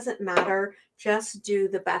 it doesn't matter. Just do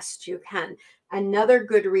the best you can. Another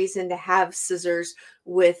good reason to have scissors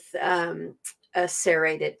with a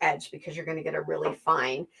serrated edge, because you're going to get a really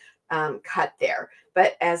fine cut there.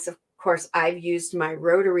 But as of course I've used my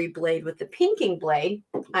rotary blade with the pinking blade,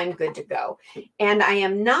 I'm good to go. And I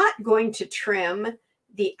am not going to trim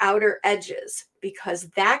the outer edges, because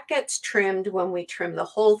that gets trimmed when we trim the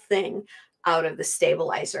whole thing out of the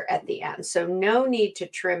stabilizer at the end. So no need to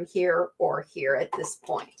trim here or here at this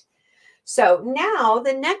point. So now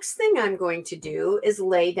the next thing I'm going to do is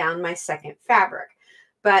lay down my second fabric.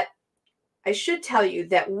 But I should tell you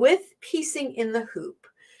that with piecing in the hoop,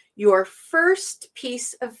 your first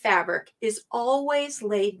piece of fabric is always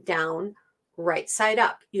laid down right side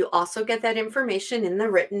up. You also get that information in the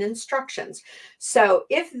written instructions. So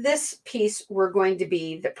if this piece were going to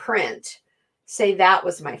be the print, say that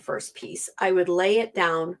was my first piece, I would lay it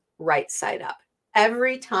down right side up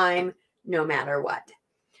every time, no matter what.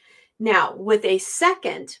 Now, with a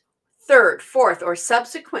second, third, fourth, or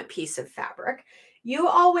subsequent piece of fabric, you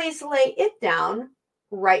always lay it down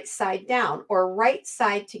right side down or right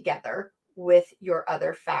side together with your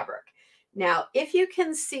other fabric. Now, if you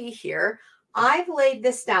can see here, I've laid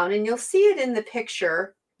this down, and you'll see it in the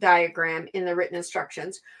picture diagram in the written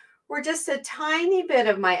instructions, where just a tiny bit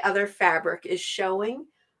of my other fabric is showing.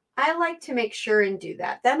 I like to make sure and do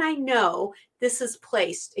that. Then I know this is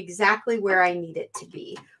placed exactly where I need it to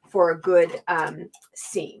be for a good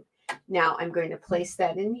seam. Now I'm going to place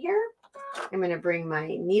that in here. I'm going to bring my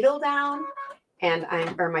needle down and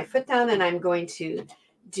my foot down, and I'm going to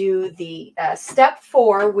do the step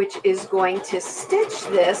 4, which is going to stitch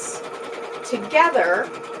this together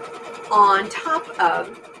on top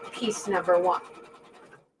of piece number 1.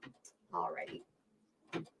 Alrighty.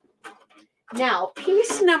 Now,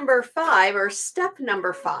 piece number 5, or step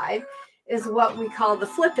number 5, is what we call the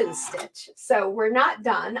flip and stitch. So we're not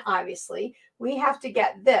done, obviously. We have to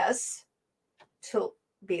get this to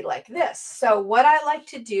be like this. So what I like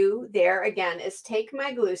to do there, again, is take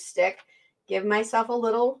my glue stick, give myself a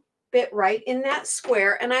little bit right in that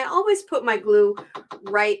square, and I always put my glue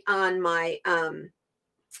right on my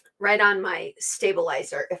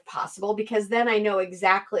stabilizer if possible, because then I know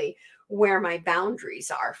exactly where my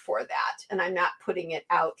boundaries are for that, and I'm not putting it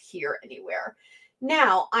out here anywhere.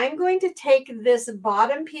 Now I'm going to take this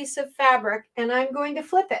bottom piece of fabric and I'm going to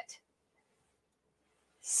flip it.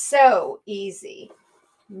 So easy.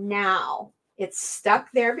 Now it's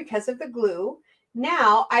stuck there because of the glue.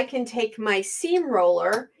 Now I can take my seam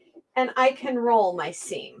roller and I can roll my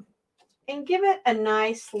seam and give it a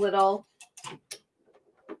nice little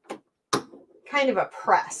kind of a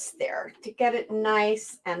press there to get it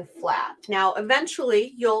nice and flat. Now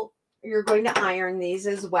eventually you're going to iron these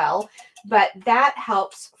as well, but that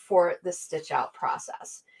helps for the stitch out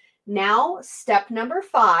process. Now step number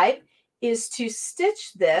 5 is to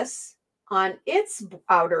stitch this on its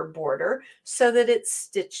outer border so that it's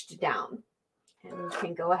stitched down. And we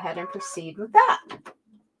can go ahead and proceed with that.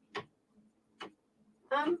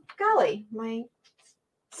 Golly, my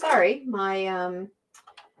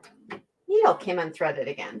needle came unthreaded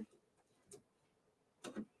again.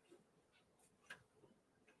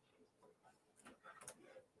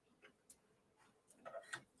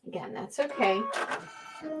 Again, that's okay.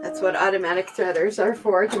 That's what automatic threaders are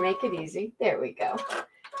for, to make it easy. There we go.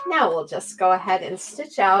 Now we'll just go ahead and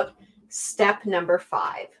stitch out step number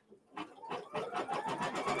 5.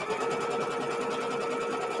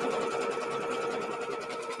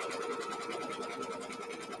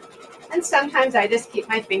 And sometimes I just keep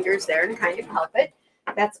my fingers there to kind of help it.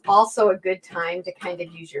 That's also a good time to kind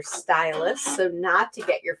of use your stylus, so not to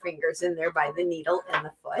get your fingers in there by the needle and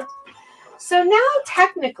the foot. So now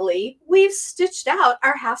technically we've stitched out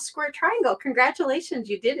our half square triangle. Congratulations,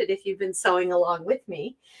 you did it if you've been sewing along with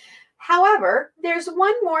me. However, there's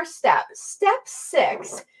one more step. Step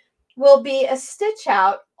 6 will be a stitch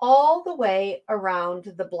out all the way around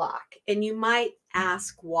the block. And you might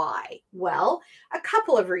ask why. Well, a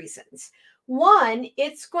couple of reasons. One,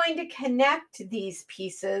 it's going to connect these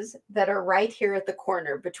pieces that are right here at the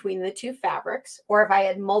corner between the two fabrics, or if I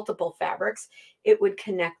had multiple fabrics, it would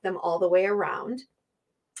connect them all the way around.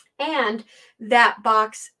 And that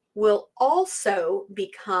box will also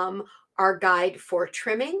become our guide for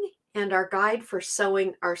trimming and our guide for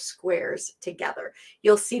sewing our squares together.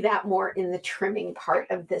 You'll see that more in the trimming part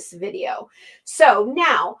of this video. So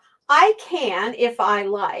now I can, if I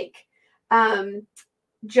like,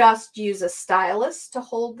 just use a stylus to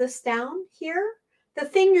hold this down here. The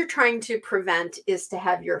thing you're trying to prevent is to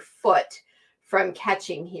have your foot from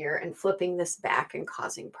catching here and flipping this back and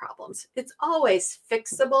causing problems. It's always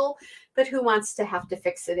fixable, but who wants to have to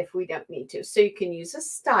fix it if we don't need to? So you can use a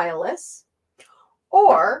stylus,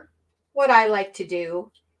 or what I like to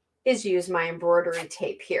do is use my embroidery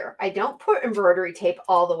tape here. I don't put embroidery tape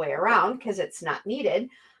all the way around because it's not needed.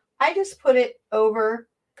 I just put it over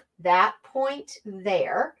that point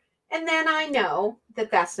there, and then I know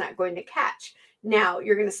that that's not going to catch. Now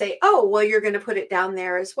you're going to say, oh, well, you're going to put it down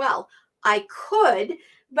there as well. I could,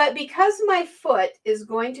 but because my foot is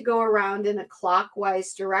going to go around in a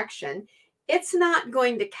clockwise direction, it's not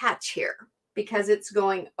going to catch here because it's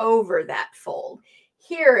going over that fold.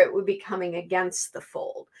 Here it would be coming against the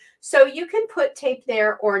fold. So you can put tape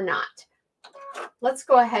there or not. Let's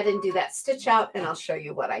go ahead and do that stitch out and I'll show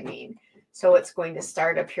you what I mean. So it's going to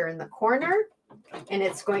start up here in the corner and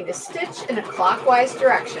it's going to stitch in a clockwise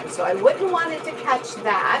direction. So I wouldn't want it to catch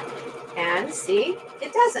that. And see,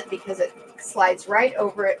 it doesn't because it slides right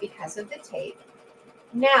over it because of the tape.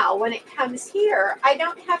 Now, when it comes here, I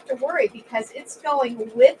don't have to worry because it's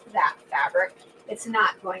going with that fabric. It's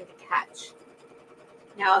not going to catch.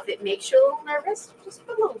 Now, if it makes you a little nervous, just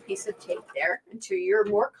put a little piece of tape there until you're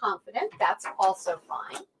more confident. That's also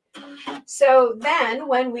fine. So then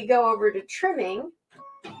when we go over to trimming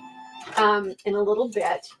in a little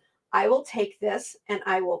bit, I will take this and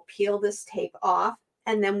I will peel this tape off,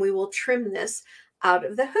 and then we will trim this out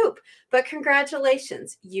of the hoop. But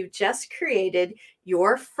congratulations, you just created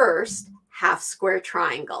your first half square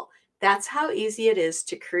triangle. That's how easy it is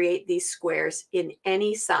to create these squares in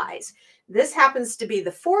any size. This happens to be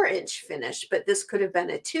the 4-inch finish, but this could have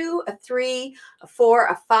been a 2, a 3, a 4,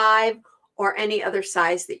 a 5, or any other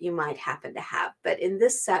size that you might happen to have. But in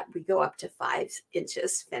this set, we go up to 5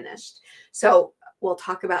 inches finished. So we'll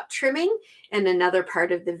talk about trimming in another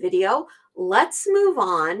part of the video. Let's move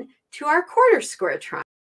on to our quarter square triangle.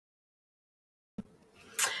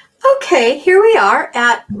 Okay, here we are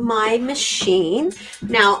at my machine.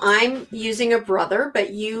 Now I'm using a Brother, but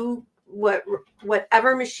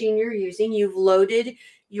whatever machine you're using, you've loaded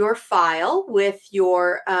your file with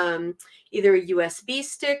your either a USB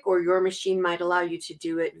stick, or your machine might allow you to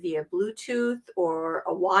do it via Bluetooth or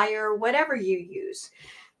a wire, whatever you use.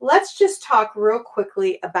 Let's just talk real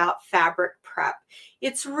quickly about fabric prep.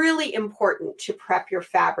 It's really important to prep your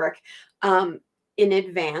fabric in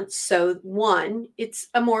advance. So one, it's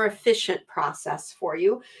a more efficient process for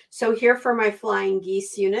you. So here for my Flying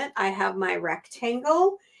Geese unit, I have my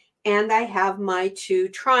rectangle and I have my 2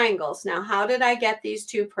 triangles. Now, how did I get these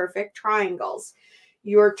 2 perfect triangles?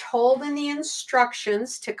 You're told in the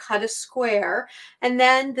instructions to cut a square, and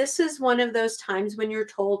then this is one of those times when you're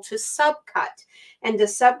told to subcut. And to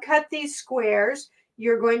subcut these squares,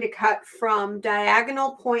 you're going to cut from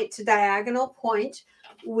diagonal point to diagonal point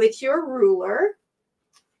with your ruler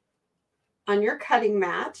on your cutting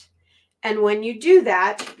mat. And when you do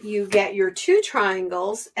that, you get your 2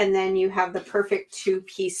 triangles, and then you have the perfect 2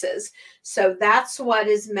 pieces. So that's what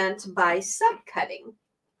is meant by subcutting.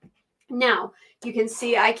 Now, you can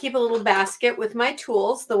see I keep a little basket with my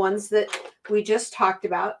tools, the ones that we just talked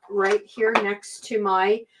about, right here next to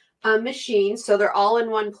my machine. So they're all in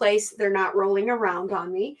one place. They're not rolling around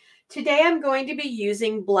on me. Today, I'm going to be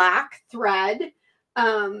using black thread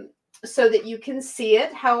so that you can see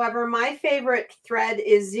it. However, my favorite thread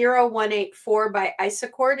is 0184 by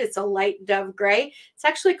Isacord. It's a light dove gray. It's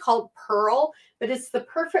actually called Pearl, but it's the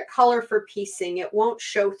perfect color for piecing. It won't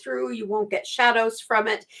show through. You won't get shadows from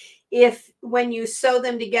it. If when you sew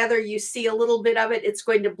them together, you see a little bit of it, it's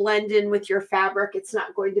going to blend in with your fabric. It's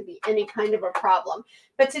not going to be any kind of a problem.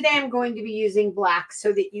 But today I'm going to be using black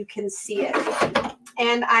so that you can see it.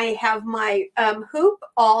 And I have my hoop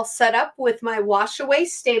all set up with my wash away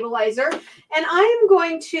stabilizer. And I am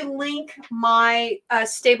going to link my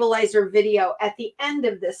stabilizer video at the end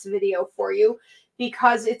of this video for you,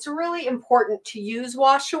 because it's really important to use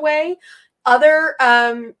wash away. Other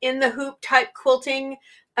in the hoop type quilting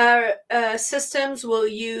systems will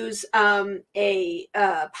use a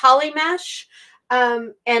poly mesh,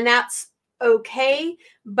 and that's okay,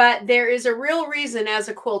 but there is a real reason as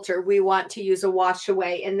a quilter we want to use a wash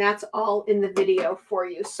away, and that's all in the video for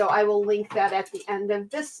you. So I will link that at the end of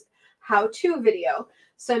this how-to video.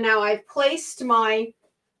 So now I've placed my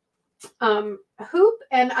hoop,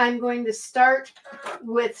 and I'm going to start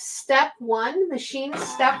with step 1, machine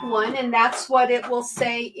step 1, and that's what it will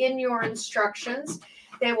say in your instructions.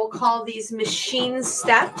 They will call these machine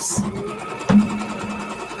steps.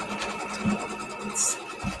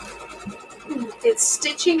 It's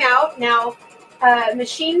stitching out. Now,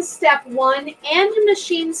 machine step 1 and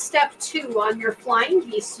machine step 2 on your Flying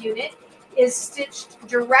Geese unit is stitched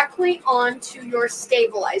directly onto your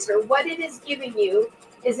stabilizer. What it is giving you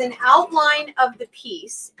is an outline of the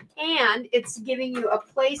piece, and it's giving you a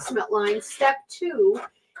placement line. Step 2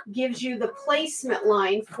 gives you the placement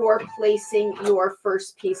line for placing your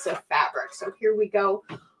first piece of fabric. So here we go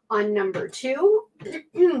on number 2.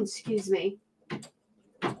 Excuse me.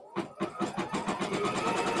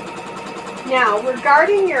 Now,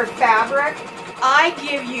 regarding your fabric, I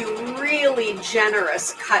give you really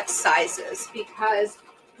generous cut sizes because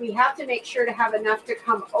we have to make sure to have enough to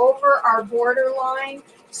come over our border line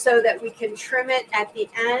so that we can trim it at the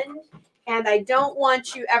end. And I don't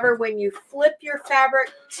want you ever, when you flip your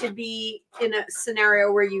fabric, to be in a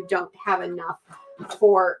scenario where you don't have enough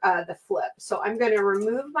for the flip. So I'm going to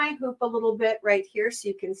remove my hoop a little bit right here so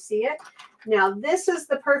you can see it. Now, this is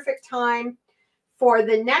the perfect time for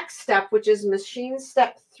the next step, which is machine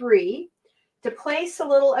step 3. to place a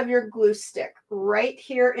little of your glue stick right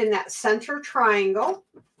here in that center triangle.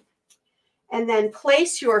 And then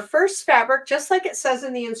place your first fabric, just like it says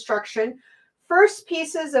in the instruction. First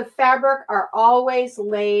pieces of fabric are always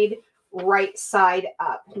laid right side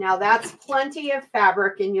up. Now that's plenty of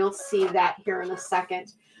fabric, and you'll see that here in a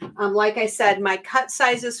second. Like I said, my cut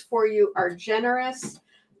sizes for you are generous,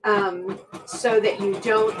 so that you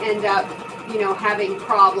don't end up, you know, having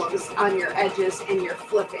problems on your edges and your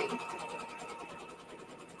flipping.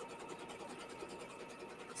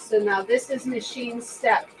 So now this is machine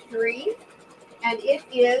step 3, and it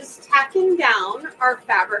is tacking down our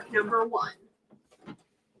fabric number 1.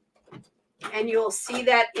 And you'll see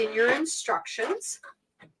that in your instructions.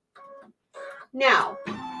 Now,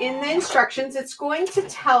 in the instructions, it's going to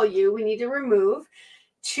tell you, we need to remove,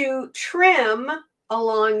 to trim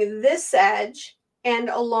along this edge and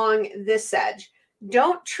along this edge.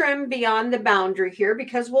 Don't trim beyond the boundary here,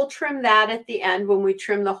 because we'll trim that at the end when we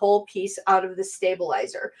trim the whole piece out of the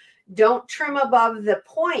stabilizer. Don't trim above the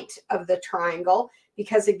point of the triangle,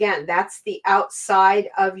 because again, that's the outside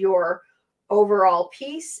of your overall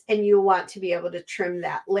piece, and you want to be able to trim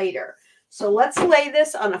that later. So let's lay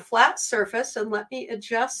this on a flat surface, and let me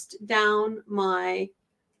adjust down my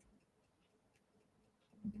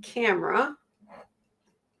camera.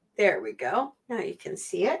 There we go. Now you can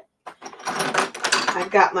see it.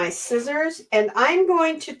 I've got my scissors, and I'm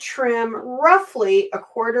going to trim roughly a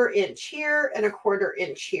 1/4 inch here and a 1/4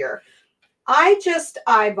 inch here. I just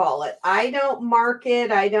eyeball it. I don't mark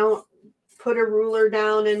it. I don't put a ruler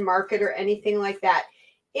down and mark it or anything like that.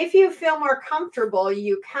 If you feel more comfortable,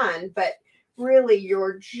 you can, but really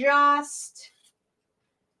you're just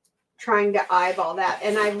trying to eyeball that.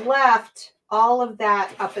 And I've left all of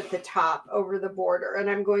that up at the top over the border, and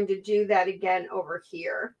I'm going to do that again over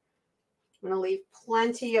here. I'm going to leave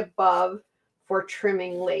plenty above for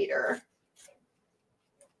trimming later.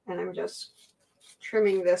 And I'm just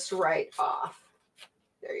trimming this right off.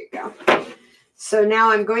 There you go. So now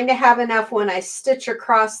I'm going to have enough when I stitch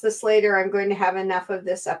across this later. I'm going to have enough of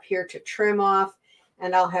this up here to trim off,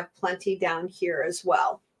 and I'll have plenty down here as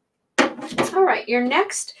well. All right, your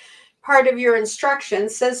next part of your instruction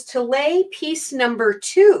says to lay piece number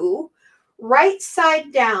 2 right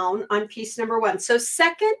side down on piece number 1. So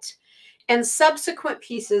second and subsequent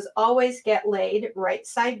pieces always get laid right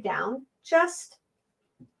side down, just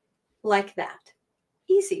like that.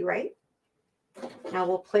 Easy, right? Now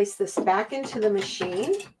we'll place this back into the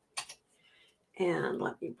machine, and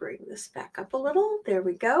let me bring this back up a little. There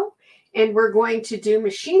we go. And we're going to do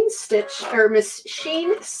machine stitch, or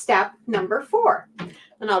machine step number 4.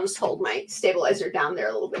 And I'll just hold my stabilizer down there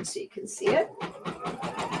a little bit so you can see it.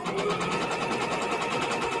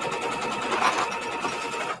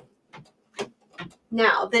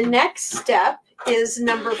 Now the next step is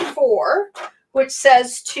number 4, which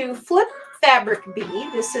says to flip fabric B,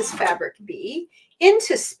 this is fabric B,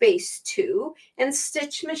 into space 2 and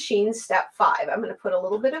stitch machine step 5. I'm going to put a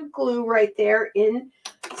little bit of glue right there in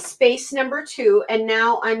space number 2, and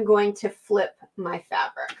now I'm going to flip my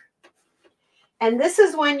fabric. And this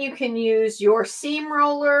is when you can use your seam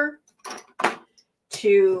roller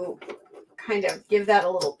to kind of give that a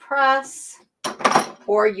little press,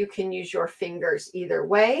 or you can use your fingers, either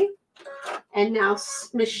way. And now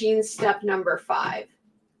machine step number 5.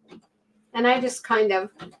 And I just kind of,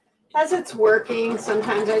 as it's working,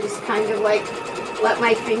 sometimes I just kind of like let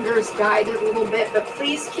my fingers guide it a little bit, but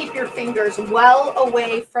please keep your fingers well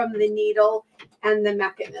away from the needle and the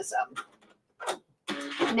mechanism.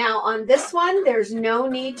 Now on this one, there's no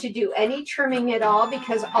need to do any trimming at all,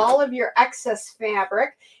 because all of your excess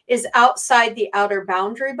fabric is outside the outer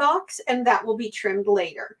boundary box, and that will be trimmed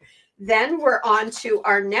later. Then we're on to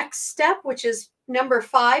our next step, which is number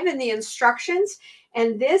 5 in the instructions.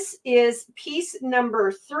 And this is piece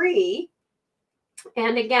number 3.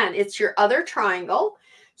 And again, it's your other triangle.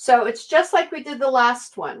 So it's just like we did the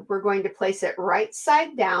last one. We're going to place it right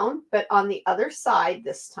side down, but on the other side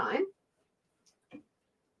this time.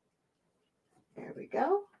 There we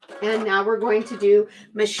go. And now we're going to do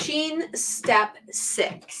machine step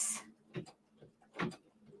 6.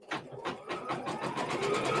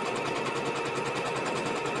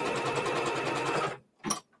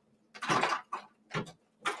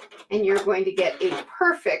 And you're going to get a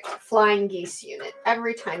perfect flying geese unit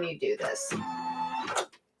every time you do this.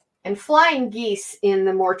 And flying geese in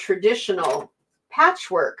the more traditional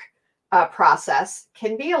patchwork process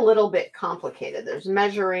can be a little bit complicated. There's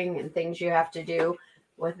measuring and things you have to do.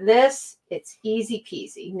 With this, it's easy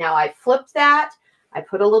peasy. Now I flipped that. I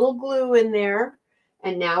put a little glue in there.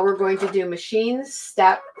 And now we're going to do machine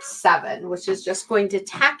step 7, which is just going to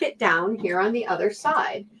tack it down here on the other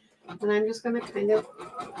side. And I'm just going to kind of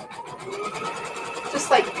just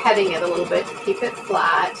like petting it a little bit to keep it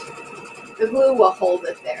flat. The glue will hold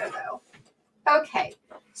it there though. Okay,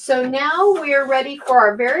 so now we're ready for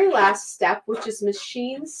our very last step, which is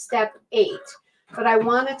machine step 8. But I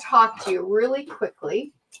want to talk to you really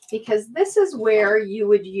quickly because this is where you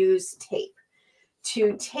would use tape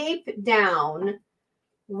to tape down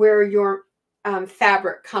where your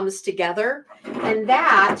fabric comes together. And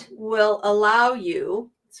that will allow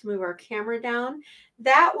you, let's move our camera down,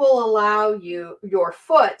 that will allow you, your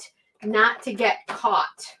foot, not to get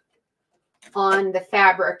caught on the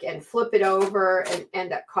fabric and flip it over and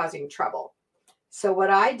end up causing trouble. So what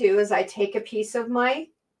I do is I take a piece of my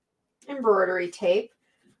embroidery tape,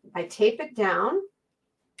 I tape it down,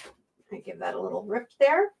 I give that a little rip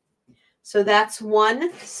there. So that's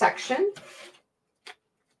one section.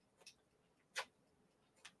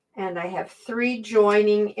 And I have 3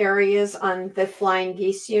 joining areas on the Flying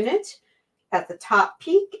Geese unit at the top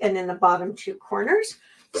peak and in the bottom 2 corners.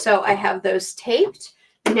 So I have those taped.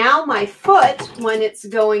 Now my foot, when it's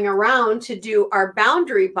going around to do our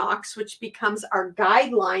boundary box, which becomes our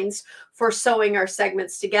guidelines for sewing our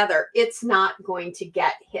segments together, it's not going to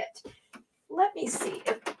get hit. Let me see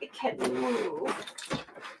if we can move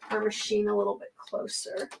our machine a little bit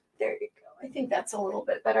closer. There you go. I think that's a little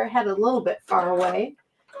bit better. I had it a little bit far away.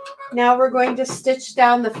 Now we're going to stitch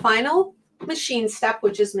down the final machine step,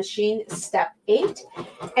 which is machine step 8.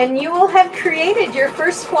 And you will have created your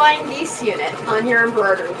first Flying Geese unit on your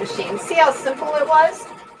embroidery machine. See how simple it was?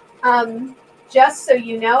 Just so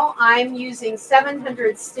you know, I'm using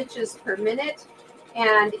 700 stitches per minute.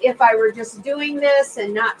 And if I were just doing this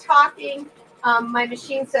and not talking, my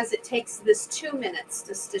machine says it takes this 2 minutes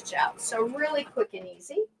to stitch out. So really quick and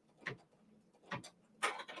easy.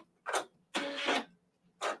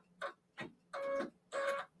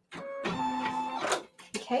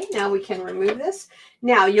 Okay, now we can remove this.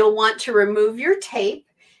 Now you'll want to remove your tape,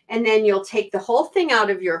 and then you'll take the whole thing out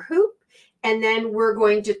of your hoop, and then we're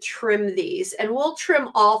going to trim these. And we'll trim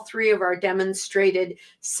all 3 of our demonstrated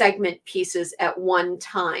segment pieces at one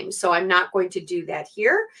time. So I'm not going to do that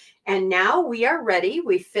here. And now we are ready.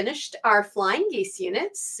 We finished our Flying Geese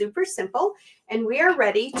unit, super simple, and we are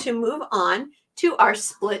ready to move on to our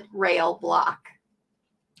split rail block.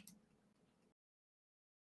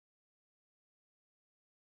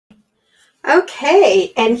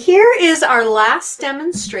 Okay, and here is our last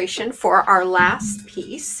demonstration for our last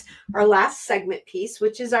piece, our last segment piece,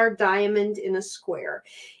 which is our diamond in a square.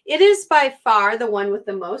 It is by far the one with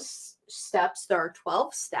the most steps. There are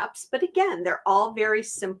 12 steps, but again, they're all very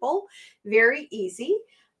simple, very easy.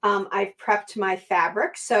 I've prepped my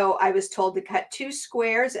fabric, so I was told to cut 2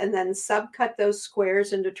 squares and then subcut those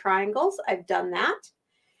squares into triangles. I've done that,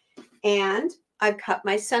 and I've cut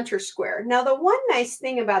my center square. Now, the one nice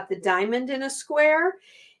thing about the diamond in a square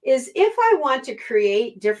is if I want to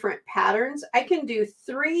create different patterns, I can do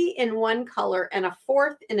 3 in one color and a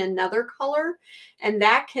 4th in another color, and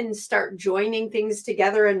that can start joining things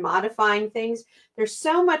together and modifying things. There's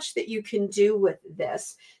so much that you can do with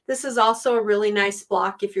this. This is also a really nice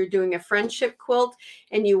block if you're doing a friendship quilt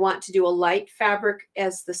and you want to do a light fabric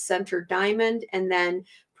as the center diamond, and then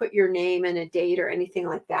put your name and a date or anything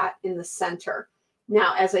like that in the center.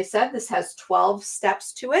 Now, as I said, this has 12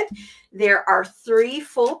 steps to it. There are 3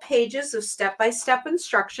 full pages of step-by-step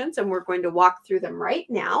instructions, and we're going to walk through them right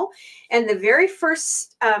now. And the very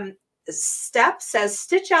first step says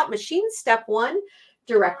stitch out machine step 1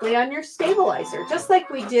 directly on your stabilizer, just like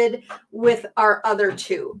we did with our other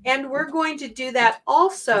 2. And we're going to do that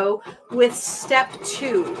also with step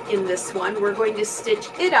 2 in this one. We're going to stitch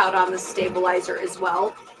it out on the stabilizer as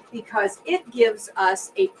well, because it gives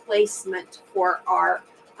us a placement for our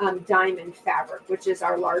diamond fabric, which is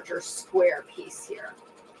our larger square piece here.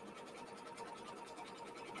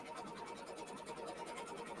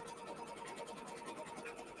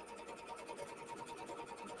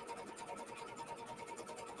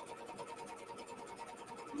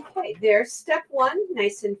 Okay, there's step 1,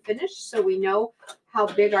 nice and finished, so we know how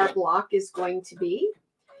big our block is going to be.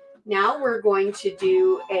 Now we're going to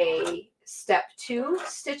do a step 2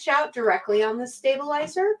 stitch out directly on the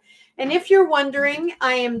stabilizer. And if you're wondering,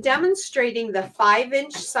 I am demonstrating the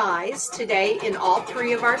 5-inch size today in all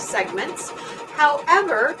 3 of our segments.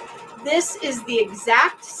 However, this is the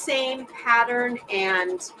exact same pattern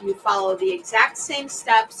and you follow the exact same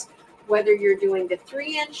steps, whether you're doing the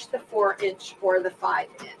 3-inch, the 4-inch, or the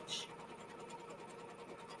 5-inch.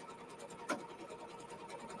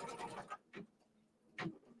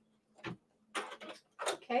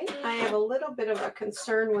 Okay, I have a little bit of a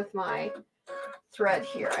concern with my thread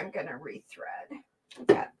here. I'm going to rethread. I've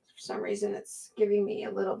got For some reason, it's giving me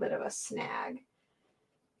a little bit of a snag.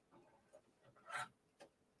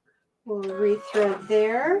 We'll rethread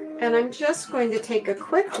there, and I'm just going to take a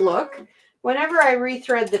quick look. Whenever I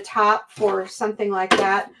rethread the top for something like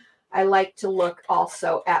that, I like to look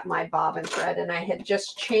also at my bobbin thread, and I had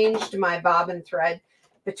just changed my bobbin thread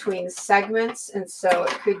between segments, and so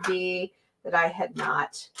it could be that I had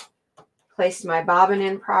not placed my bobbin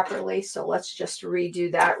in properly. So let's just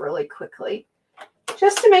redo that really quickly,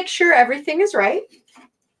 just to make sure everything is right.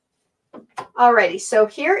 Alrighty, so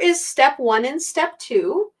here is step 1 and step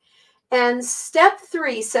 2. And step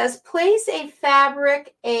 3 says place a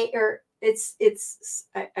fabric, I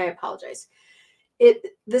apologize.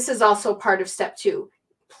 This is also part of step 2.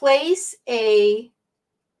 Place a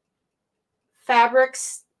fabric,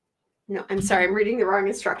 no, I'm sorry, I'm reading the wrong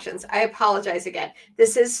instructions. I apologize again.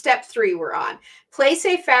 This is step 3 we're on. Place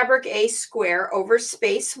a fabric A square over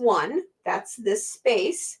space 1, that's this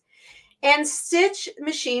space, and stitch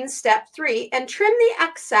machine step 3 and trim the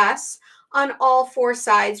excess on all 4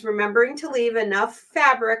 sides, remembering to leave enough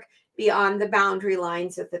fabric beyond the boundary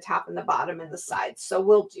lines at the top and the bottom and the sides. So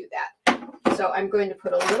we'll do that. So I'm going to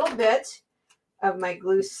put a little bit of my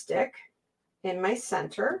glue stick in my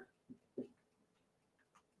center.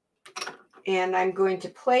 And I'm going to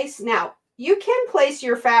place, now you can place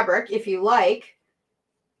your fabric if you like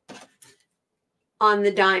on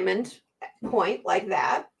the diamond point like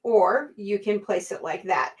that, or you can place it like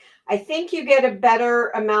that. I think you get a better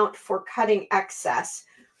amount for cutting excess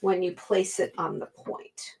when you place it on the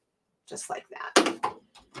point, just like that.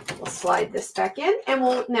 We'll slide this back in, and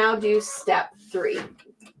we'll now do step 3.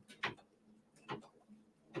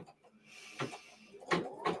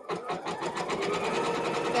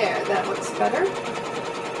 There, that looks better.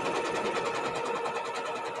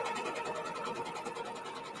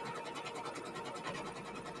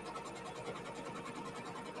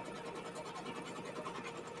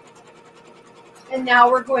 And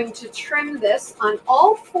now we're going to trim this on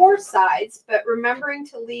all 4 sides, but remembering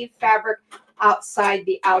to leave fabric outside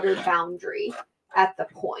the outer boundary at the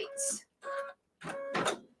points.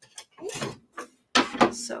 Okay.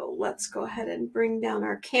 So let's go ahead and bring down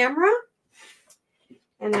our camera.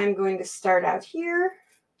 And I'm going to start out here,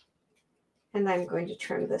 and I'm going to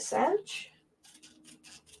trim this edge.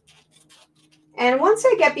 And once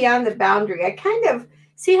I get beyond the boundary, I kind of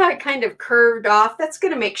see how it kind of curved off. That's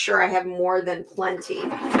going to make sure I have more than plenty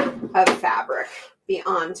of fabric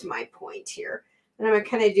beyond my point here. And I'm going to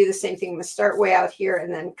kind of do the same thing. I'm going to start way out here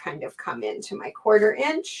and then kind of come into my 1/4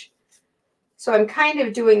 inch. So I'm kind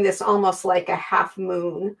of doing this almost like a half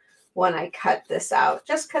moon when I cut this out,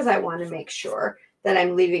 just because I want to make sure that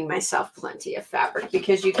I'm leaving myself plenty of fabric,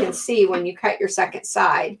 because you can see when you cut your second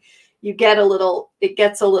side, you get a little, it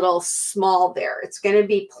gets a little small there. It's going to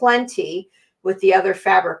be plenty with the other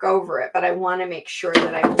fabric over it, but I want to make sure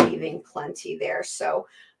that I'm leaving plenty there. So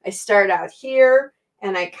I start out here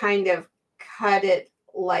and I kind of cut it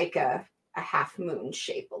like a half moon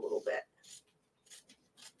shape a little bit.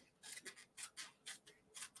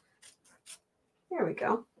 There we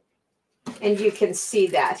go. And you can see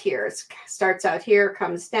that here. It starts out here,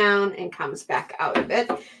 comes down, and comes back out of it.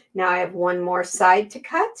 Now I have one more side to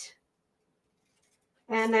cut.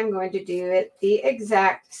 And I'm going to do it the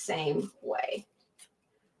exact same way.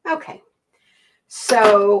 Okay.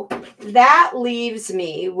 So that leaves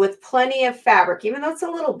me with plenty of fabric. Even though it's a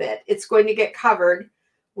little bit, it's going to get covered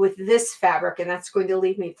with this fabric, and that's going to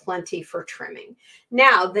leave me plenty for trimming.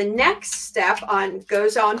 Now, the next step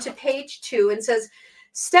goes on to page 2 and says,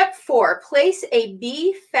 step 4, place a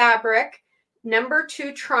B fabric number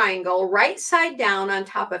 2 triangle right side down on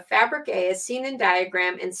top of fabric A as seen in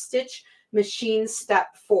diagram and stitch machine step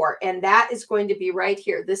 4. And that is going to be right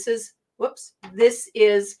here. This is, whoops, this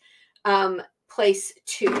is place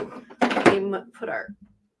 2. Let me put our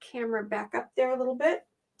camera back up there a little bit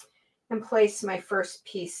and place my first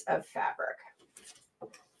piece of fabric.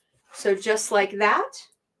 So just like that,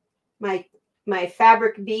 my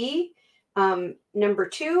fabric B, number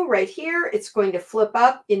 2 right here, it's going to flip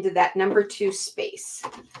up into that number 2 space,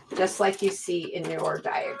 just like you see in your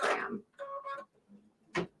diagram.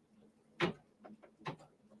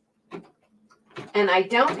 And I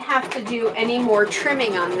don't have to do any more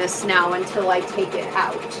trimming on this now until I take it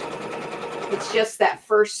out. It's just that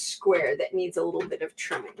first square that needs a little bit of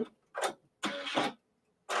trimming.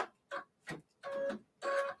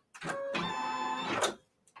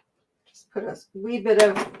 Just put a wee bit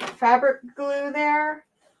of fabric glue there.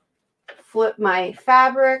 Flip my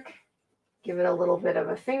fabric Give it a little bit of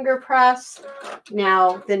a finger press.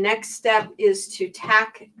 Now, the next step is to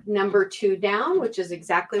tack number 2 down, which is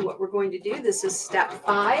exactly what we're going to do. This is step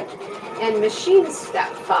 5, and machine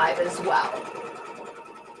step 5 as well.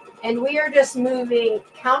 And we are just moving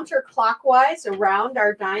counterclockwise around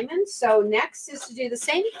our diamond. So next is to do the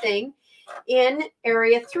same thing in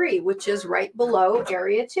area 3, which is right below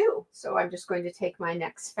area 2. So I'm just going to take my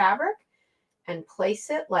next fabric and place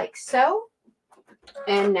it like so.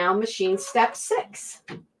 And now machine step 6.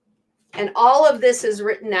 And all of this is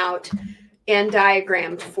written out and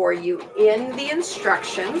diagrammed for you in the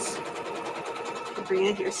instructions. I'll bring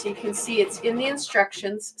it here so you can see it's in the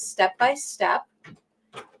instructions step by step.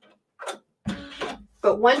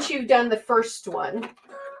 But once you've done the first one,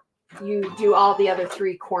 you do all the other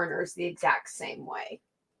 3 corners the exact same way.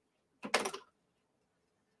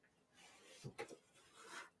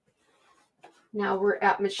 Now we're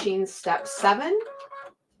at machine step 7.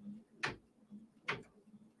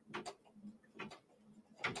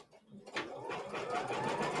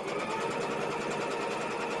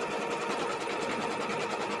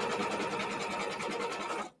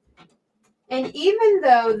 And even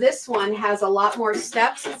though this one has a lot more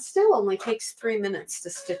steps, it still only takes 3 minutes to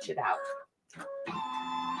stitch it out.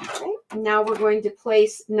 Okay, now we're going to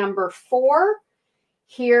place number 4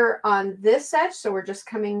 here on this edge. So we're just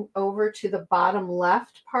coming over to the bottom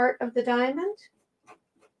left part of the diamond.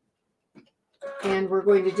 And we're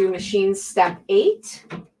going to do machine step 8.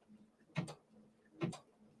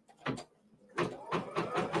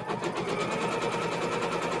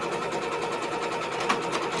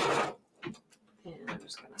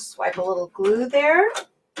 Just going to swipe a little glue there.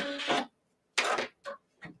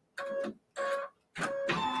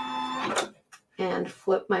 And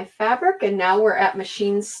flip my fabric. And now we're at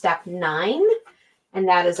machine step 9. And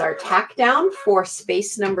that is our tack down for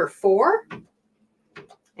space number 4.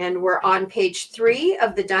 And we're on page 3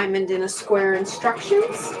 of the Diamond in a Square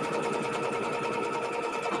instructions.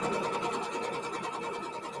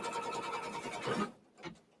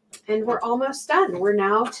 And we're almost done. We're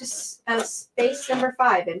now to space number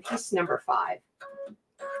 5 and piece number 5.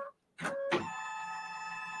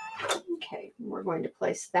 Okay, we're going to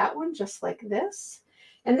place that one just like this.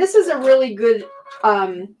 And this is a really good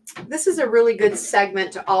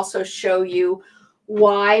segment to also show you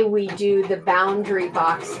why we do the boundary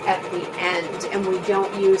box at the end and we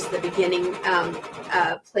don't use the beginning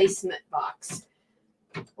placement box.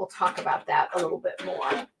 We'll talk about that a little bit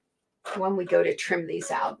more. When we go to trim these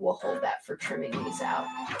out, we'll hold that for trimming these out.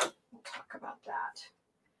 We'll talk about that.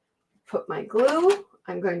 Put my glue.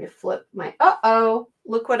 I'm going to flip my,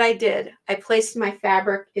 look what I did. I placed my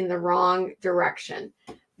fabric in the wrong direction.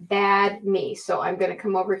 Bad me. So I'm going to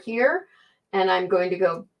come over here and I'm going to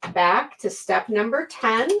go back to step number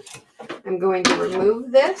 10. I'm going to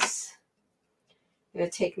remove this. I'm going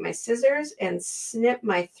to take my scissors and snip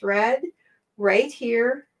my thread right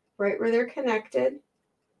here, right where they're connected.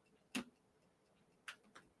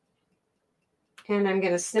 And I'm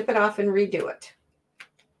going to snip it off and redo it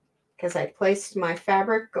because I placed my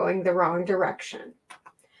fabric going the wrong direction.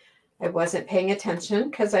 I wasn't paying attention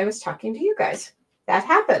because I was talking to you guys. That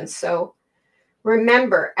happens. So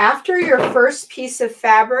remember, after your first piece of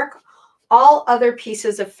fabric, all other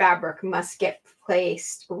pieces of fabric must get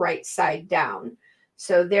placed right side down.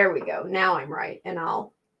 So there we go. Now I'm right. And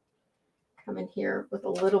I'll come in here with a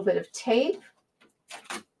little bit of tape.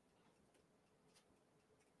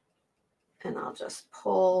 And I'll just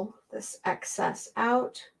pull this excess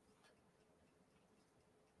out.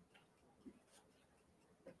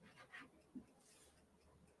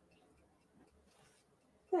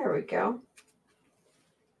 There we go.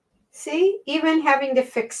 See, even having to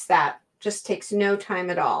fix that just takes no time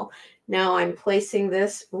at all. Now I'm placing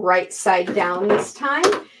this right side down this time,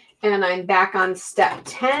 and I'm back on step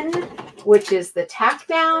 10, which is the tack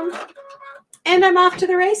down, and I'm off to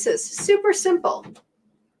the races. Super simple.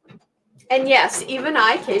 And yes, even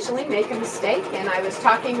I occasionally make a mistake, and I was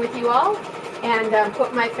talking with you all and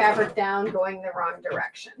put my fabric down going the wrong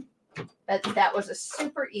direction. But that was a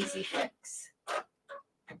super easy fix.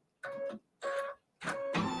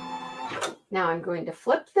 Now I'm going to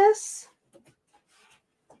flip this.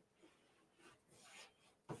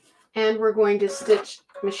 And we're going to stitch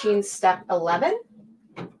machine step 11.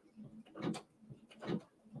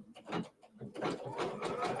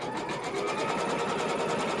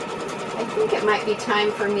 I think it might be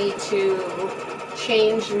time for me to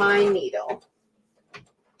change my needle.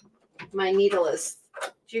 My needle is,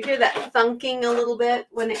 do you hear that thunking a little bit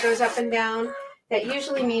when it goes up and down? that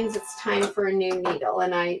usually means it's time for a new needle.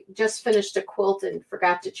 And I just finished a quilt and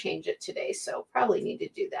forgot to change it today, so probably need to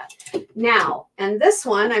do that. Now, and this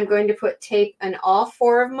one, I'm going to put tape in all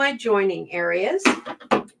 4 of my joining areas.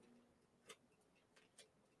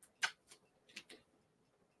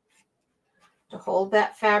 To hold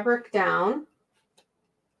that fabric down.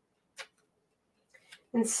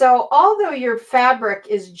 And so although your fabric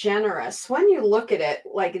is generous, when you look at it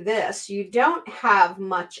like this, you don't have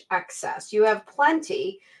much excess. You have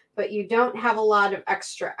plenty, but you don't have a lot of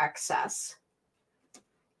extra excess.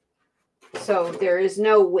 So there is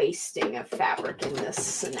no wasting of fabric in this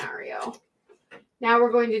scenario. Now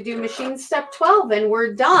we're going to do machine step 12, and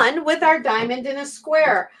we're done with our diamond in a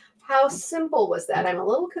square. How simple was that? I'm a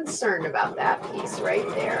little concerned about that piece right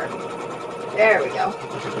there. There we go.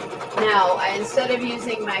 Now, instead of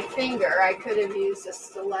using my finger, I could have used a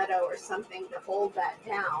stiletto or something to hold that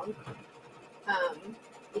down,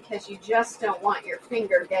 because you just don't want your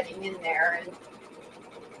finger getting in there and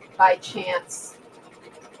by chance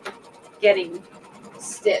getting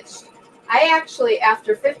stitched. I actually,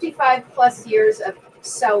 after 55 plus years of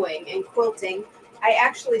sewing and quilting, I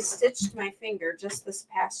actually stitched my finger just this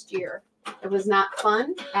past year. It was not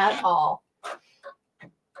fun at all.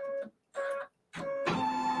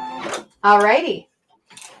 Alrighty,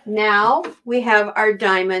 now we have our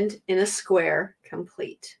diamond in a square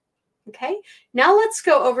complete. Okay, now let's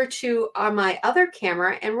go over to my other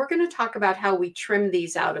camera, and we're going to talk about how we trim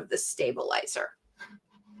these out of the stabilizer.